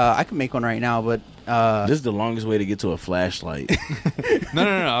like I can make one right now, but This is the longest way to get to a flashlight. No.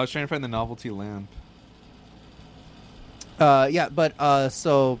 I was trying to find the novelty lamp.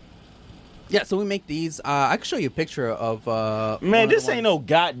 so we make these. I can show you a picture of. Man, this ain't no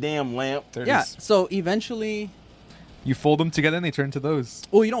goddamn lamp. There it Yeah. is. So eventually, You fold them together and they turn into those.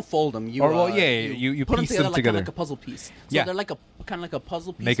 well, you don't fold them. You Or, well, you put piece them together them like, kinda together. like a puzzle piece. So Yeah. they're like a kind of like a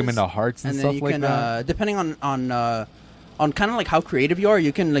puzzle piece. Make 'em into hearts and then stuff you like can, that? Depending on kind of like how creative you are,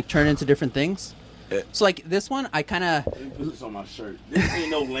 you can like turn into different things. So like this one, I kind of Let me put this on my shirt. This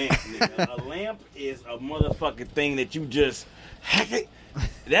ain't no lamp, nigga. A lamp is a motherfucking thing that you just hack it.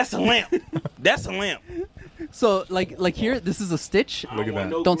 That's a lamp. That's a lamp. so like here, this is a Stitch. Look at that.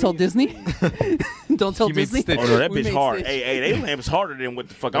 Don't tell green Disney. screen. Don't tell You made Disney. Stitch. Oh no, that We bitch made hard. Stitch. Hey, they lamp's harder than what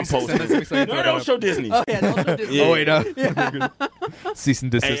the fuck I'm Send posting. it to me so I can No, throw it don't up. show Disney. Oh yeah, don't show Disney. Yeah. Oh wait, no. Cease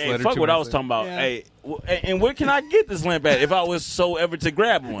and desist Hey, letter. fuck 2 what I months was later. talking about. Yeah. Hey, and where can I get this lamp at if I was so ever to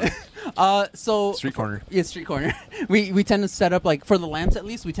grab one? So Street corner. Yeah, street corner. We tend to set up like for the lamps at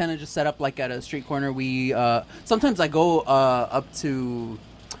least. We tend to just set up like at a street corner. We sometimes I go up to.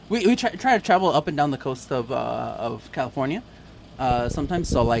 We try to travel up and down the coast of California. Sometimes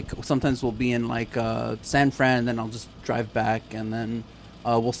sometimes we'll be in like San Fran, then I'll just drive back, and then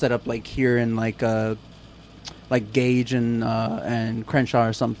we'll set up like here in like Gage and Crenshaw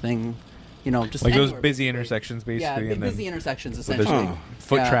or something. just Like those anywhere, busy basically. intersections, basically. Yeah, and then busy intersections there's essentially.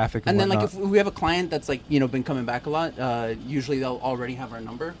 foot traffic And then like whatnot. if we have a client that's like been coming back a lot, usually they'll already have our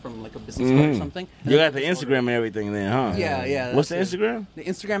number from like a business card or something. And You then got the they'll just Instagram and everything then, huh? Yeah, yeah, What's the that's it. Instagram? The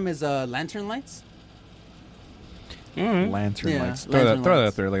Instagram is Lantern Lights. Lantern Yeah, lights. lantern Throw that lights.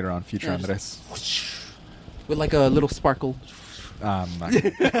 up there later on. Future Yeah, Andres. With like a little sparkle. Not gonna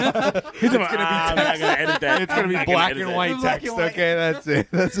He's gonna I'm not gonna edit that. It's gonna be I'm not black edit and that. white Black text. and white. Okay, that's it.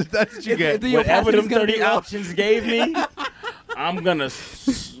 That's what you get. The Whatever opacity's them gonna 30 be low. options gave me, I'm gonna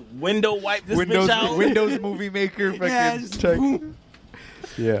window wipe this bitch out. Windows Movie Maker. Fucking Yeah, just check. boom.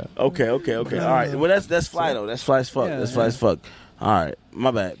 Yeah. Okay. All right. Well, that's fly though. That's fly as fuck. Yeah, That's fly as fuck. All right.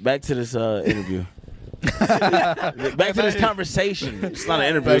 My bad. Back to this interview. Back to this conversation. It's not an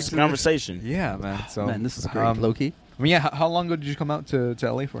interview. It's a conversation. Yeah, man. So Man, this is great. Low key. I mean, yeah. How long ago did you come out to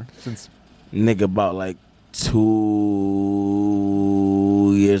LA for? Since Nigga, about like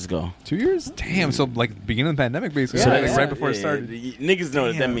 2 years ago. 2 years? Damn. So like beginning of the pandemic, basically. Yeah, So, like, yeah, right before it started. Niggas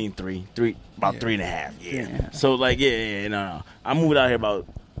know that Damn. mean about Yeah. 3.5. Yeah. Yeah. So like, no. I moved out here about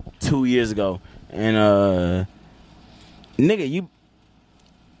 2 years ago, and nigga,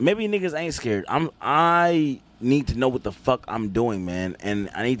 maybe niggas ain't scared. I need to know what the fuck I'm doing, man,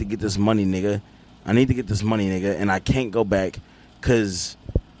 and I need to get this money, nigga. And I can't go back, cause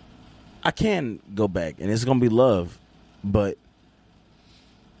I can go back, and it's gonna be love, but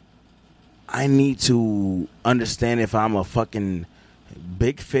I need to understand if I'm a fucking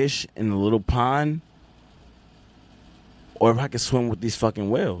big fish in a little pond, or if I can swim with these fucking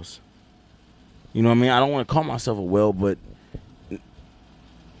whales. You know what I mean? I don't want to call myself a whale, but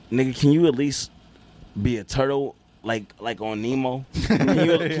nigga, can you at least be a turtle like on Nemo? Can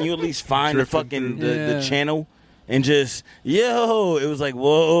you at least find the fucking the channel and just it was like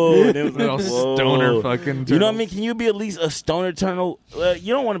whoa, and it was like, Little whoa. stoner fucking You know what I turtles. mean? Can you be at least a stoner turtle?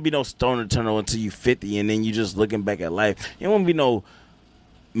 You don't want to be no stoner turtle until you 50, and then you just looking back at life. You don't want to be no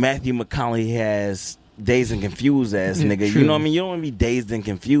Matthew McConaughey has dazed and confused ass nigga. True. You know what I mean? You don't want to be dazed and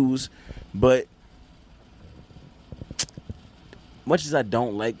confused, but much as I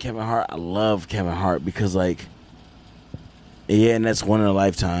don't like Kevin Hart, I love Kevin Hart because, like, yeah, and that's one in a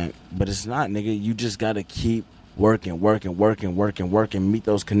lifetime. But it's not, nigga. You just gotta keep working, meet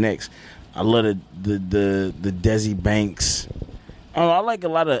those connects. I love the Desi Banks. I don't know, I like a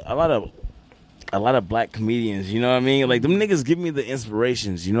lot of black comedians. You know what I mean? Like them niggas give me the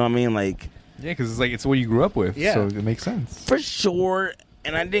inspirations. You know what I mean? Like Yeah, because it's what you grew up with. Yeah. So it makes sense. for sure.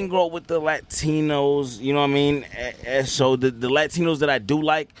 And I didn't grow up with the Latinos, you know what I mean? So the Latinos that I do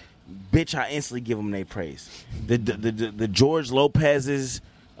like, bitch, I instantly give them their praise. The George Lopez's,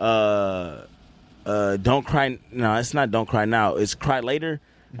 Don't Cry. No, it's not Don't Cry Now. It's Cry Later,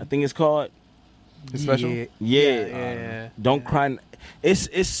 I think it's called. It's special. Yeah. Don't Cry.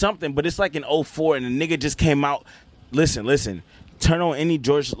 It's something, but it's like in 04, and the nigga just came out. Listen. Turn on any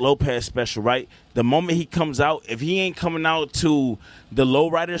George Lopez special, right? The moment he comes out, if he ain't coming out to the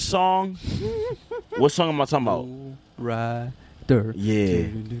Lowrider song, what song am I talking about? Rider. Yeah.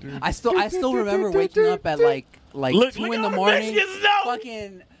 I still remember waking up at like Look 2 in how the morning. Mexicans know.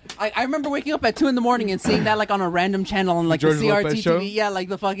 Fucking. I remember waking up at 2 in the morning and seeing that like on a random channel on like George the Lopez CRT show? TV. Yeah, like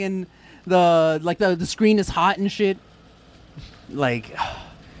the fucking the screen is hot and shit. Like,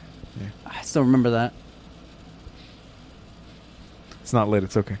 I still remember that. It's not lit.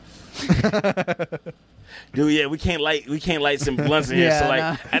 It's okay. Dude, yeah, we can't light some blunts in here. Yeah, So like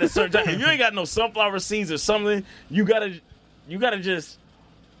nah. at a certain time, if you ain't got no sunflower seeds or something, you gotta just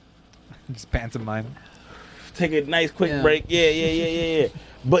Just pantomime. take a nice quick Yeah. break. Yeah.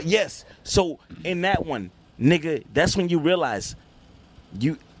 But yes, so in that one, nigga, that's when you realize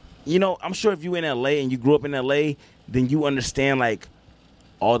you know, I'm sure if you in LA and you grew up in LA, then you understand like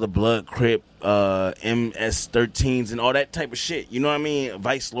all the blood crip MS-13s and all that type of shit. You know what I mean?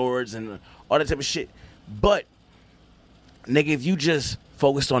 Vice Lords and all that type of shit. But nigga, if you just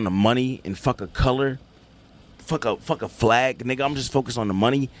focused on the money and fuck a color, fuck a flag, nigga, I'm just focused on the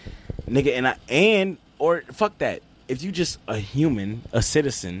money, nigga, or fuck that. If you just a human, a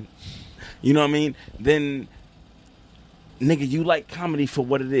citizen, you know what I mean? Then nigga, you like comedy for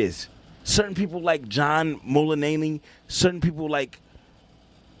what it is. Certain people like John Mulaney, certain people like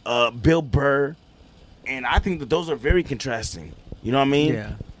Bill Burr, and I think that those are very contrasting. You know what I mean?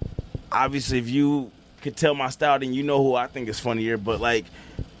 Yeah. Obviously, if you could tell my style, then you know who I think is funnier. But like,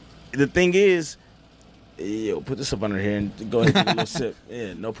 the thing is, yo, put this up under here and go ahead and take a little sip.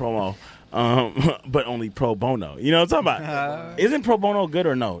 Yeah, no promo, but only pro bono. You know what I'm talking about? Isn't pro bono good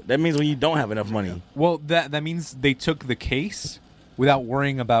or no? That means when you don't have enough money. Well, that means they took the case without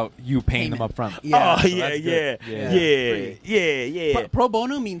worrying about you paying them Payment. up front. Yeah. Oh so yeah, that's yeah, good. yeah. Pro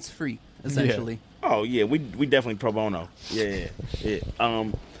bono means free. essentially. Oh yeah, we definitely pro bono. Yeah.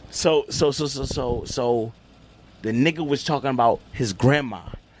 So the nigga was talking about his grandma.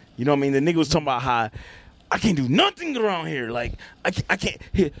 You know what I mean? The nigga was talking about how I can't do nothing around here. Like I can't.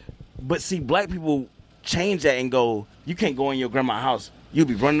 But see, black people change that and go, you can't go in your grandma's house. You'll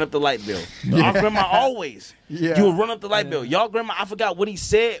be running up the light bill. Our grandma always. Yeah. You will run up the light bill. Y'all grandma, I forgot what he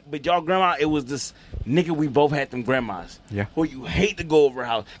said, but y'all grandma, it was this nigga, we both had them grandmas. Yeah. Who you hate to go over her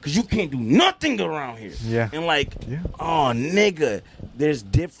house because you can't do nothing around here. Yeah. And like, Yeah. oh, nigga, there's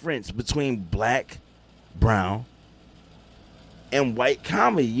difference between black, brown, and white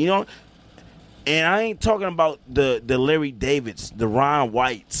comedy, you know? And I ain't talking about the Larry Davids, the Ron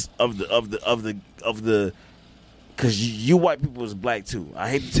Whites of the because you white people is black too. I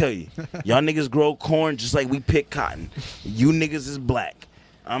hate to tell you. Y'all niggas grow corn just like we pick cotton. You niggas is black.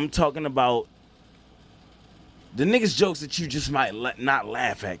 I'm talking about the niggas jokes that you just might not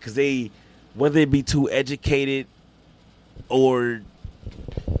laugh at because they, whether it be too educated or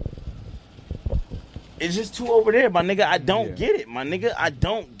it's just too over there, my nigga. I don't get it, my nigga. I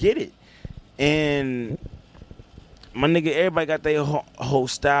don't get it. And my nigga, everybody got their whole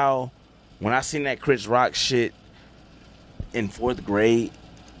style. When I seen that Chris Rock shit in 4th grade,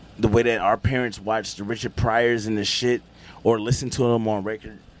 the way that our parents watched the Richard Pryors and the shit, or listened to them on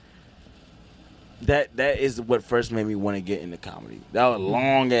record, that is what first made me want to get into comedy. That was a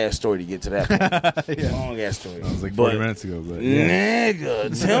long ass story to get to that point. Long ass story. That was like 40 minutes ago, but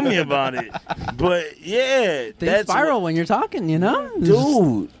nigga, tell me about it. But yeah, They spiral when you're talking, you know?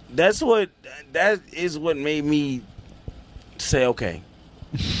 dude. That is what made me say okay.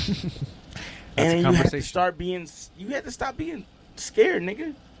 And then you had to start being. You had to stop being scared,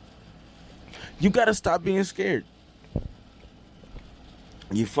 nigga. You gotta stop being scared.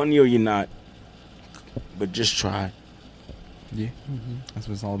 You funny or you're not, but just try. yeah, that's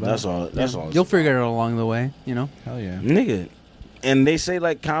what it's all about. That's all. That's all. You'll figure it out along the way, you know? Hell yeah. Nigga. And they say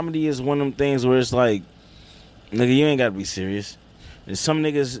like comedy is one of them things where it's like, nigga, you ain't gotta be serious. And some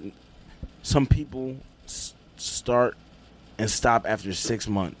niggas, some people start and stop after 6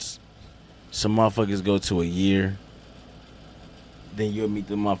 months. Some motherfuckers go to a year. Then you'll meet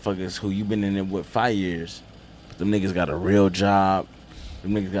the motherfuckers who you been in it with 5 years. But them niggas got a real job.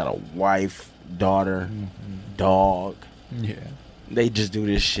 Them niggas got a wife, daughter, dog. Yeah. They just do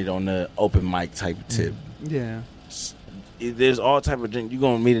this shit on the open mic type of tip. Yeah. There's all type of drink. You're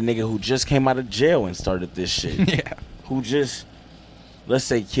gonna meet a nigga who just came out of jail and started this shit. Yeah. Who just, let's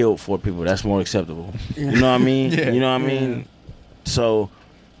say, killed 4 people. That's more acceptable. You know what I mean? Yeah. You know what I mean? So,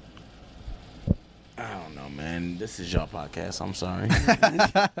 I don't know, man. This is y'all podcast. I'm sorry.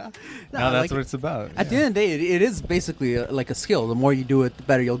 No, that's what it's about. At the end of the day, it is basically like a skill. The more you do it, the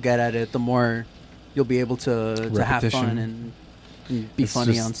better you'll get at it. The more you'll be able to have Repetition. fun and be It's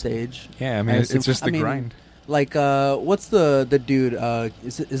funny just- on stage. Yeah, I mean, it's just the grind. Like, what's the dude?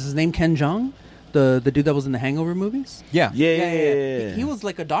 Is his name Ken Jeong? The dude that was in the Hangover movies? Yeah. Yeah. He was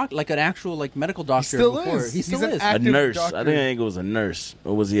like a like an actual like medical doctor still before. is. He still He's an is. A active nurse. doctor. I think it was a nurse.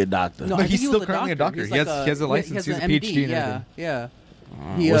 Or was he a doctor? No, But I think he's he still was currently a doctor. He's He has a license. He has a an PhD and yeah, everything. yeah.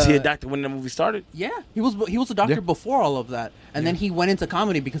 Was he a uh, doctor when the movie started? Yeah, he was a doctor Yeah. before all of that, and then he went into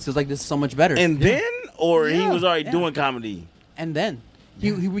comedy because he was like, "This is so much better." And then? Or he Yeah, was already yeah. doing comedy? And then he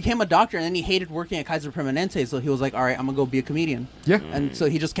became a doctor, and then he hated working at Kaiser Permanente, so he was like, "All right, I'm gonna go be a comedian." Yeah. And so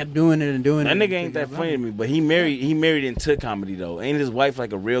he just kept doing it and doing That it. nigga ain't that funny to me, but he married into comedy though. Ain't his wife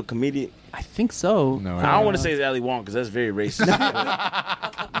like a real comedian? I think so. No, I don't want to say it's Ali Wong because that's very racist.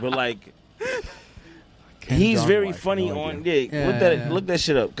 but like, he's Jeong very wife, funny no on. idea. Yeah. Look that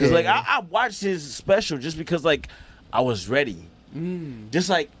shit up because Yeah, like yeah. I watched his special just because like I was ready. Just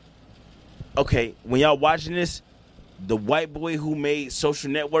like, okay, when y'all watching this, the white boy who made Social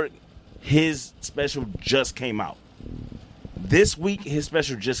Network, his special just came out. This week, his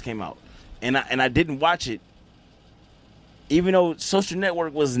special just came out, and I didn't watch it, even though Social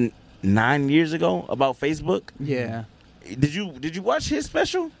Network was 9 years ago about Facebook. Yeah. Did you watch his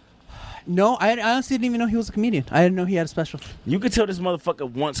special? No, I honestly didn't even know he was a comedian. I didn't know he had a special. You could tell this motherfucker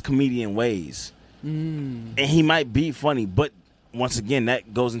wants comedian ways, and he might be funny, but once again,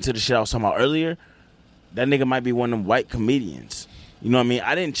 that goes into the shit I was talking about earlier. That nigga might be one of them white comedians. You know what I mean?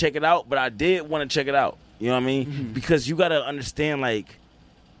 I didn't check it out, but I did want to check it out. You know what I mean? Because you got to understand, like,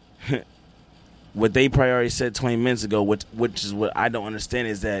 what they probably already said 20 minutes ago, which is what I don't understand,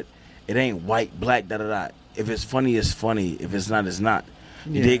 is that it ain't white, black, da-da-da. If it's funny, it's funny. If it's not, it's not.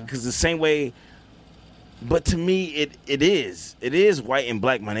 Yeah. Because the same way, but to me, it is. It is white and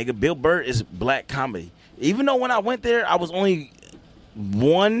black, my nigga. Bill Burr is black comedy. Even though when I went there, I was only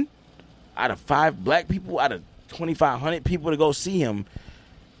 1 out of 5 black people out of 2,500 people to go see him.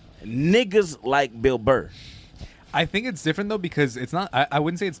 niggas like Bill Burr. I think it's different though because it's not. I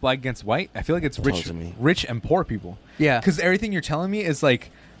wouldn't say it's black against white. I feel like it's Talk to me. rich and poor people. Yeah. Because everything you're telling me is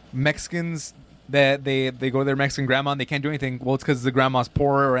like Mexicans that they go to their Mexican grandma and they can't do anything. Well, it's because the grandma's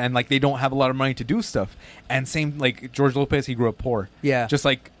poor and like they don't have a lot of money to do stuff. And same like George Lopez, he grew up poor. Yeah. Just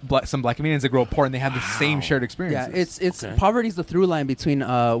like some black comedians that grow up poor and they have the same shared Yeah, experiences. it's Okay. poverty's the through line between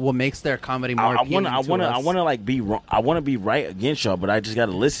what makes their comedy more I appealing want to us. to like be wrong. I want to be right against y'all, but I just got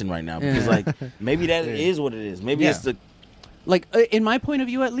to listen right now because Yeah. like maybe that is what it is. Maybe Yeah. it's the Like in my point of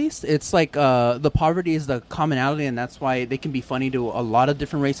view, at least, it's like the poverty is the commonality, and that's why they can be funny to a lot of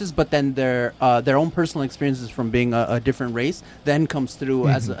different races. But then their own personal experiences from being a different race then comes through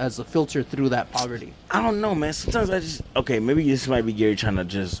as a filter through that poverty. I don't know, man. Sometimes I just maybe this might be Gary trying to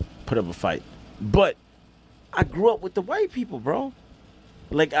just put up a fight, but I grew up with the white people, bro.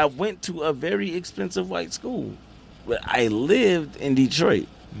 Like I went to a very expensive white school, but I lived in Detroit,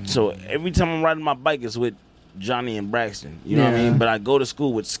 so every time I'm riding my bike, it's with Johnny and Braxton. You know what I Yeah. mean? But I go to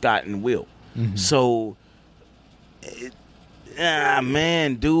school with Scott and Will. So,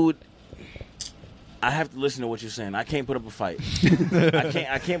 man, dude. I have to listen to what you're saying. I can't put up a fight.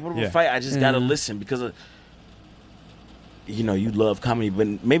 I can't put up Yeah. a fight. I just gotta listen because of, you love comedy,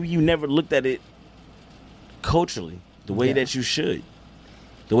 but maybe you never looked at it culturally the way Yeah. that you should.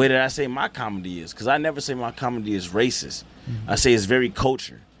 The way that I say my comedy is, because I never say my comedy is racist. I say it's very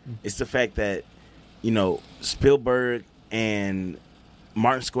culture. It's the fact that, Spielberg and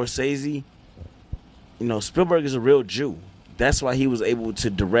Martin Scorsese, Spielberg is a real Jew. That's why he was able to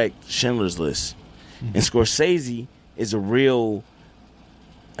direct Schindler's List. And Scorsese is a real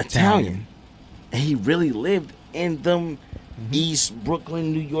Italian. And he really lived in them East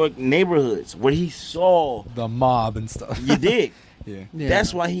Brooklyn, New York neighborhoods where he saw, The mob and stuff. you dig? Yeah. Yeah.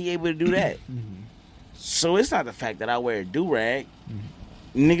 That's why he able to do that. So it's not the fact that I wear a do-rag.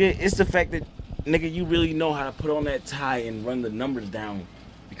 Nigga, it's the fact that, nigga, you really know how to put on that tie and run the numbers down.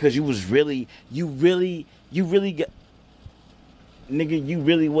 Because you really got, nigga, you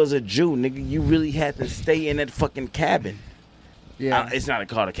really was a Jew. Nigga, you really had to stay in that fucking cabin. Yeah. It's not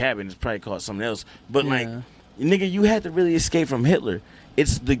called a cabin. It's probably called something else. But, like, Yeah. nigga, you had to really escape from Hitler.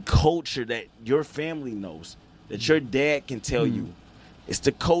 It's the culture that your family knows, that your dad can tell you. It's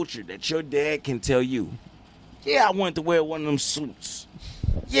the culture that your dad can tell you. Yeah, I wanted to wear one of them suits.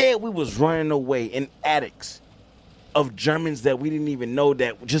 Yeah, we was running away in attics of Germans that we didn't even know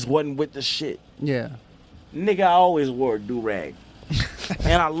that just wasn't with the shit. Yeah. Nigga, I always wore a do-rag.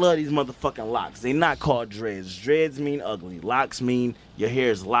 And I love these motherfucking locks. They not called dreads. Dreads mean ugly. Locks mean your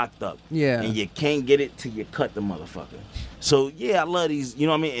hair is locked up. Yeah. And you can't get it till you cut the motherfucker. So, yeah, I love these. You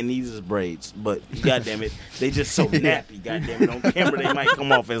know what I mean? And these is braids. But, goddamn it, they just so nappy. Goddamn it. On camera, they might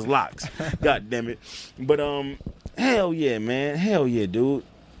come off as locks. Goddamn it. But, hell yeah, man. Hell yeah, dude.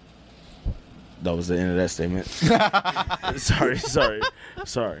 That was the end of that statement.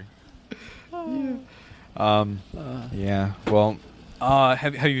 Sorry. Yeah. Well,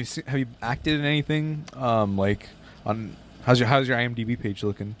 have you acted in anything? Like on how's your IMDb page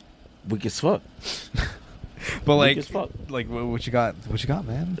looking? Weak as fuck. But Weak like, as fuck. what you got? What you got,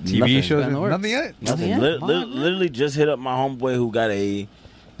 man? Nothing. TV shows? Nothing works. Nothing yet. Nothing. Yeah, Literally just hit up my homeboy who got a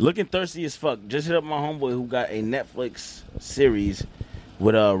looking thirsty as fuck. Just hit up my homeboy who got a Netflix series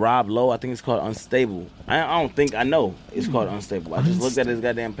with Rob Lowe. I think it's called Unstable. I don't think I know. It's called Unstable. I just looked at his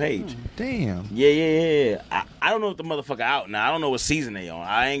goddamn page. Damn. Yeah. I don't know if the motherfucker out now. I don't know what season they on.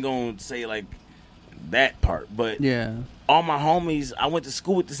 I ain't gonna say like that part, but Yeah. all my homies, I went to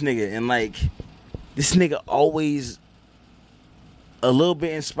school with this nigga, and like this nigga always a little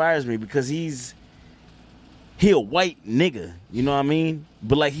bit inspires me because he a white nigga, you know what I mean?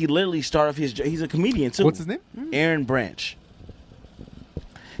 But like he literally started off he's a comedian too. What's his name? Aaron Branch.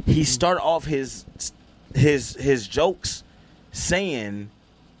 He started off his jokes saying,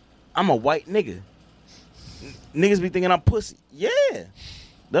 "I'm a white nigga." Niggas be thinking I'm pussy. Yeah,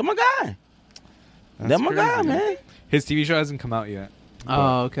 that's my guy. That's my guy, crazy. man. His TV show hasn't come out yet.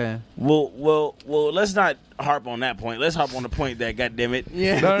 Oh, okay. Well. Let's not harp on that point. Let's harp on the point that, goddamn it,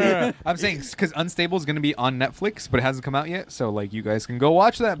 Yeah. No. I'm saying because Unstable is going to be on Netflix, but it hasn't come out yet. So like, you guys can go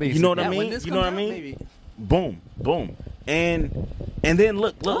watch that. Basically, You know what I Yeah, when mean? this You know what I comes out, mean? maybe. Boom. And then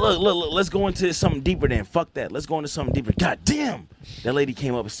look. Let's go into something deeper. Then fuck that. Let's go into something deeper. God damn, that lady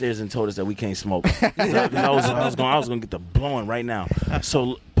came upstairs and told us that we can't smoke. I was gonna get the blowing right now.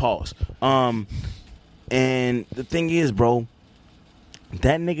 So pause. And the thing is, bro,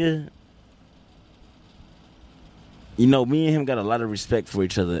 that nigga. You know, me and him got a lot of respect for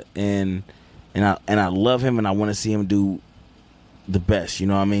each other, and I love him, and I want to see him do the best. You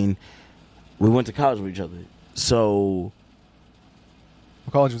know what I mean? We went to college with each other, so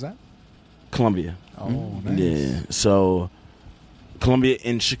What college was that? Columbia. Oh, nice. Yeah. So Columbia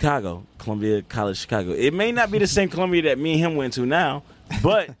in Chicago, Columbia College, Chicago. It may not be the same Columbia that me and him went to now,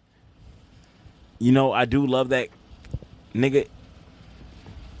 but you know, I do love that, nigga.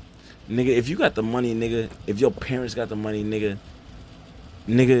 Nigga, if you got the money, nigga, if your parents got the money, nigga,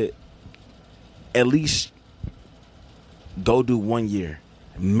 at least go do 1 year.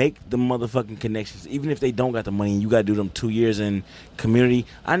 Make the motherfucking connections. Even if they don't got the money and you got to do them 2 years in community.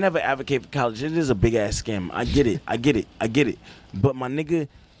 I never advocate for college. It is a big-ass scam. I get it. But my nigga,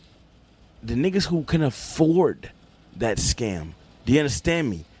 the niggas who can afford that scam, do you understand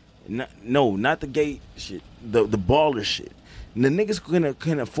me? No, not the gay shit, the baller shit. The niggas who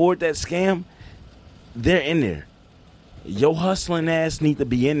can afford that scam, they're in there. Your hustling ass need to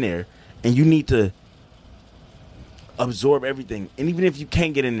be in there, and you need to absorb everything. And even if you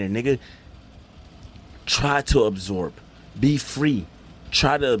can't get in there, nigga, try to absorb. Be free.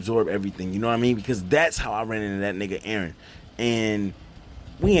 Try to absorb everything. You know what I mean? Because that's how I ran into that nigga Aaron. And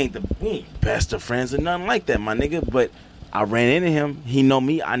we ain't best of friends or nothing like that, my nigga. But I ran into him. He know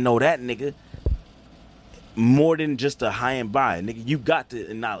me. I know that nigga. More than just a high and by, nigga. You got to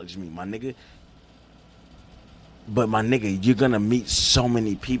acknowledge me, my nigga. But my nigga, you're gonna meet so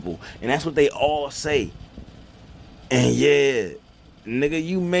many people, and that's what they all say. And yeah, nigga,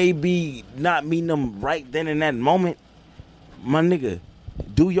 you may be not meeting them right then in that moment. My nigga,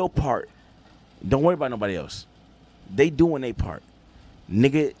 do your part. Don't worry about nobody else. They doing their part.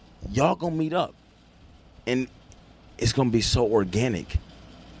 Nigga, y'all gonna meet up. And it's gonna be so organic.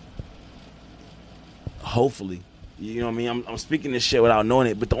 Hopefully. You know what I mean? I'm speaking this shit without knowing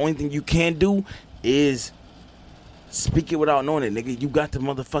it. But the only thing you can do is speak it without knowing it, nigga. You got to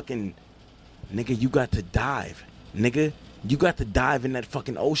motherfucking... Nigga, you got to dive. Nigga, you got to dive in that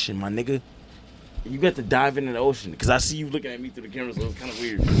fucking ocean, my nigga. You got to dive in the ocean. Because I see you looking at me through the camera, so it's kind of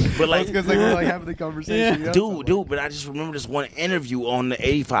weird. But like... Because like, we're like having the conversation. Yeah. Dude, but I just remember this one interview on the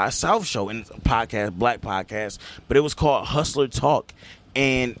 85 South show, and it's a podcast, black podcast, but it was called Hustler Talk.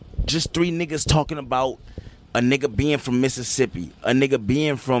 And just three niggas talking about a nigga being from Mississippi, a nigga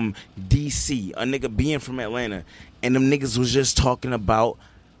being from DC, a nigga being from Atlanta. And them niggas was just talking about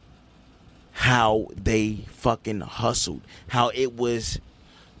how they fucking hustled. How it was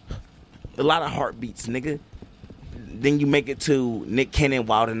a lot of heartbeats, nigga. Then you make it to Nick Cannon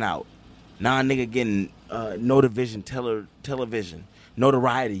wilding out. Now a nigga getting television,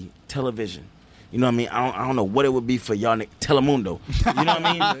 notoriety, television. You know what I mean? I don't know what it would be for y'all, Telemundo. You know what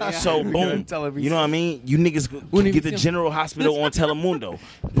I mean? Yeah. So, boom. You know what I mean? You niggas can get the General Hospital on Telemundo.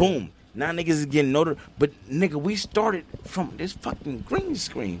 Boom. Now niggas is getting noted. But, nigga, we started from this fucking green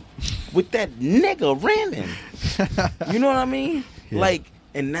screen with that nigga Randon. You know what I mean? Yeah. Like,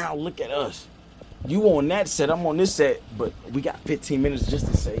 and now look at us. You on that set, I'm on this set, but we got 15 minutes just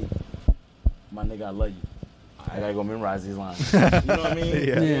to say, my nigga, I love you. I gotta go memorize these lines. You know what I mean? Yeah.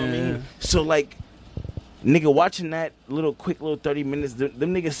 You know what I mean? So, like, nigga, watching that quick little 30 minutes, them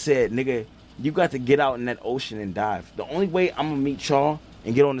niggas said, nigga, you got to get out in that ocean and dive. The only way I'm gonna meet y'all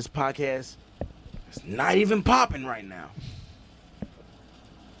and get on this podcast, it's not even popping right now.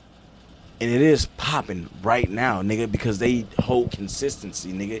 And it is popping right now, nigga, because they hold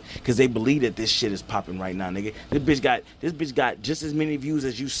consistency, nigga. Because they believe that this shit is popping right now, nigga. This bitch got just as many views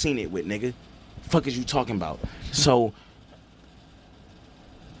as you seen it with, nigga. Fuck is you talking about? So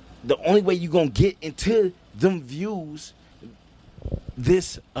the only way you gonna get into them views,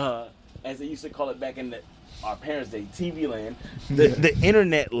 this as they used to call it back in our parents' day, TV land, the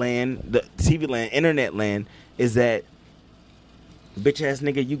internet land, the TV land, internet land, is that bitch ass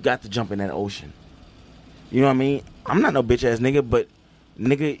nigga, you got to jump in that ocean. You know what I mean? I'm not no bitch ass nigga, but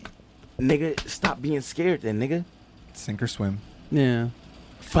nigga, stop being scared then, nigga. Sink or swim. Yeah.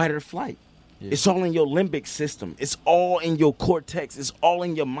 Fight or flight. Yeah. It's all in your limbic system. It's all in your cortex. It's all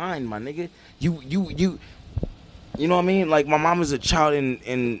in your mind, my nigga. You know what I mean? Like, my mom was a child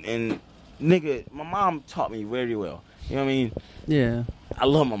and nigga, my mom taught me very well. You know what I mean? Yeah. I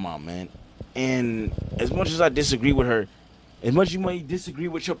love my mom, man. And as much as I disagree with her, as much as you may disagree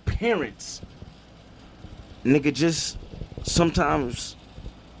with your parents, nigga, just sometimes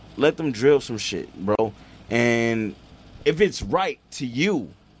let them drill some shit, bro. And if it's right to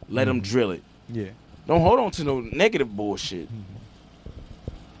you, let them drill it. Yeah. Don't hold on to no negative bullshit.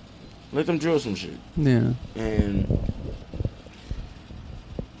 Let them drill some shit. Yeah.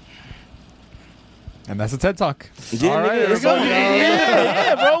 And that's a TED Talk. Yeah, all right, nigga, it's on you. everybody.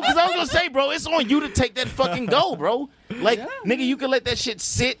 Yeah, bro. Because I was gonna say, bro, it's on you to take that fucking go, bro. Like, nigga, you can let that shit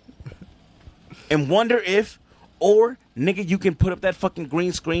sit and wonder if, or nigga, you can put up that fucking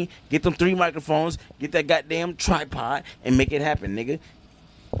green screen, get them 3 microphones, get that goddamn tripod, and make it happen, nigga.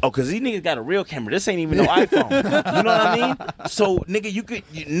 Oh, because these niggas got a real camera. This ain't even no iPhone. You know what I mean? So,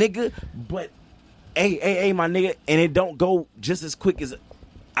 nigga, but, hey, my nigga, and it don't go just as quick as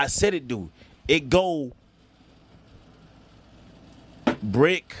I said it do. It go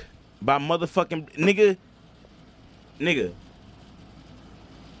brick by motherfucking, nigga.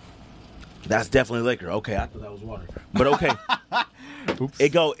 That's definitely liquor. Okay, I thought that was water. But okay. Oops. It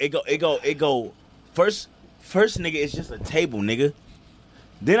go. First, nigga, it's just a table, nigga.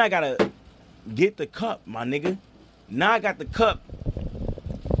 Then I gotta get the cup, my nigga. Now I got the cup.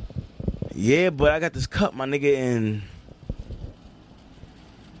 Yeah, but I got this cup, my nigga, and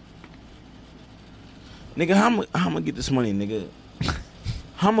nigga, how I'm gonna get this money, nigga?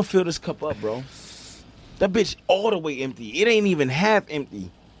 How I'm gonna fill this cup up, bro? That bitch all the way empty. It ain't even half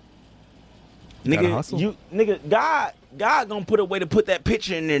empty. Gotta Nigga, hustle. God gonna put a way to put that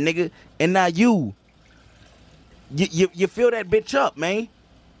picture in there, nigga, and now you fill that bitch up, man.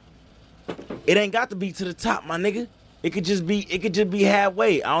 It ain't got to be to the top, my nigga. It could just be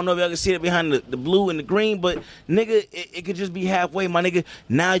halfway. I don't know if y'all can see it behind the blue and the green, but nigga, it could just be halfway, my nigga.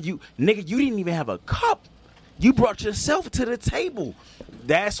 Now you didn't even have a cup. You brought yourself to the table.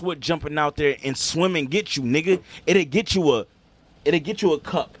 That's what jumping out there and swimming get you, nigga. It'll get you a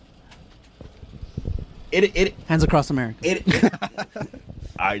cup. Hands across America.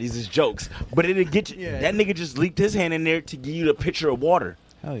 All right, these is jokes, but it'll get you. Yeah. That nigga just leaked his hand in there to give you the pitcher of water.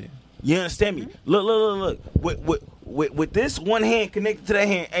 Hell yeah. You understand me? Look. With this one hand connected to that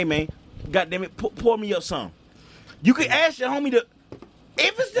hand, hey man, goddamn it, pour me up some. You can ask your homie to,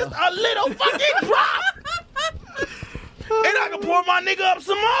 if it's just a little fucking drop, and I can pour my nigga up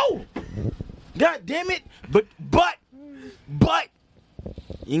some more. God damn it, but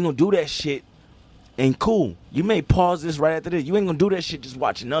you ain't gonna do that shit. And cool, you may pause this right after this. You ain't gonna do that shit just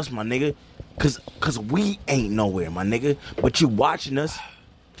watching us, my nigga, cause we ain't nowhere, my nigga. But you watching us.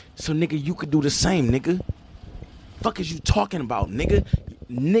 So, nigga, you could do the same, nigga. Fuck is you talking about, nigga?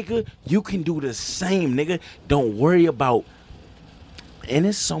 Nigga, you can do the same, nigga. Don't worry about... And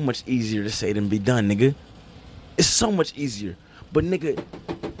it's so much easier to say than be done, nigga. It's so much easier. But, nigga,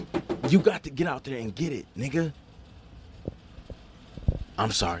 you got to get out there and get it, nigga.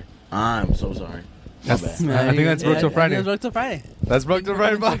 I'm sorry. I'm so sorry. My bad. I think that's Broke Till Friday. That's Broke Till Friday. That's Broke Till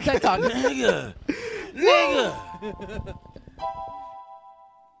Friday. TED Talk. Nigga.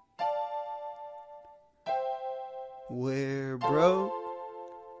 We're broke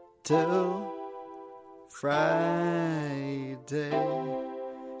till Friday.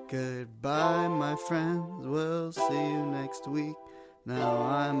 Goodbye, my friends. We'll see you next week. Now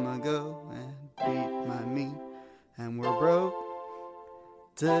I'ma go and beat my meat. And we're broke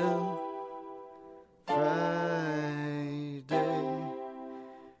till Friday.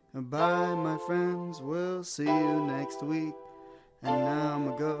 Goodbye, my friends. We'll see you next week. And now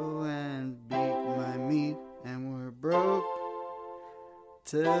I'ma go and beat my meat. And we're broke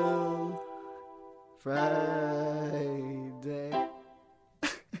till Friday.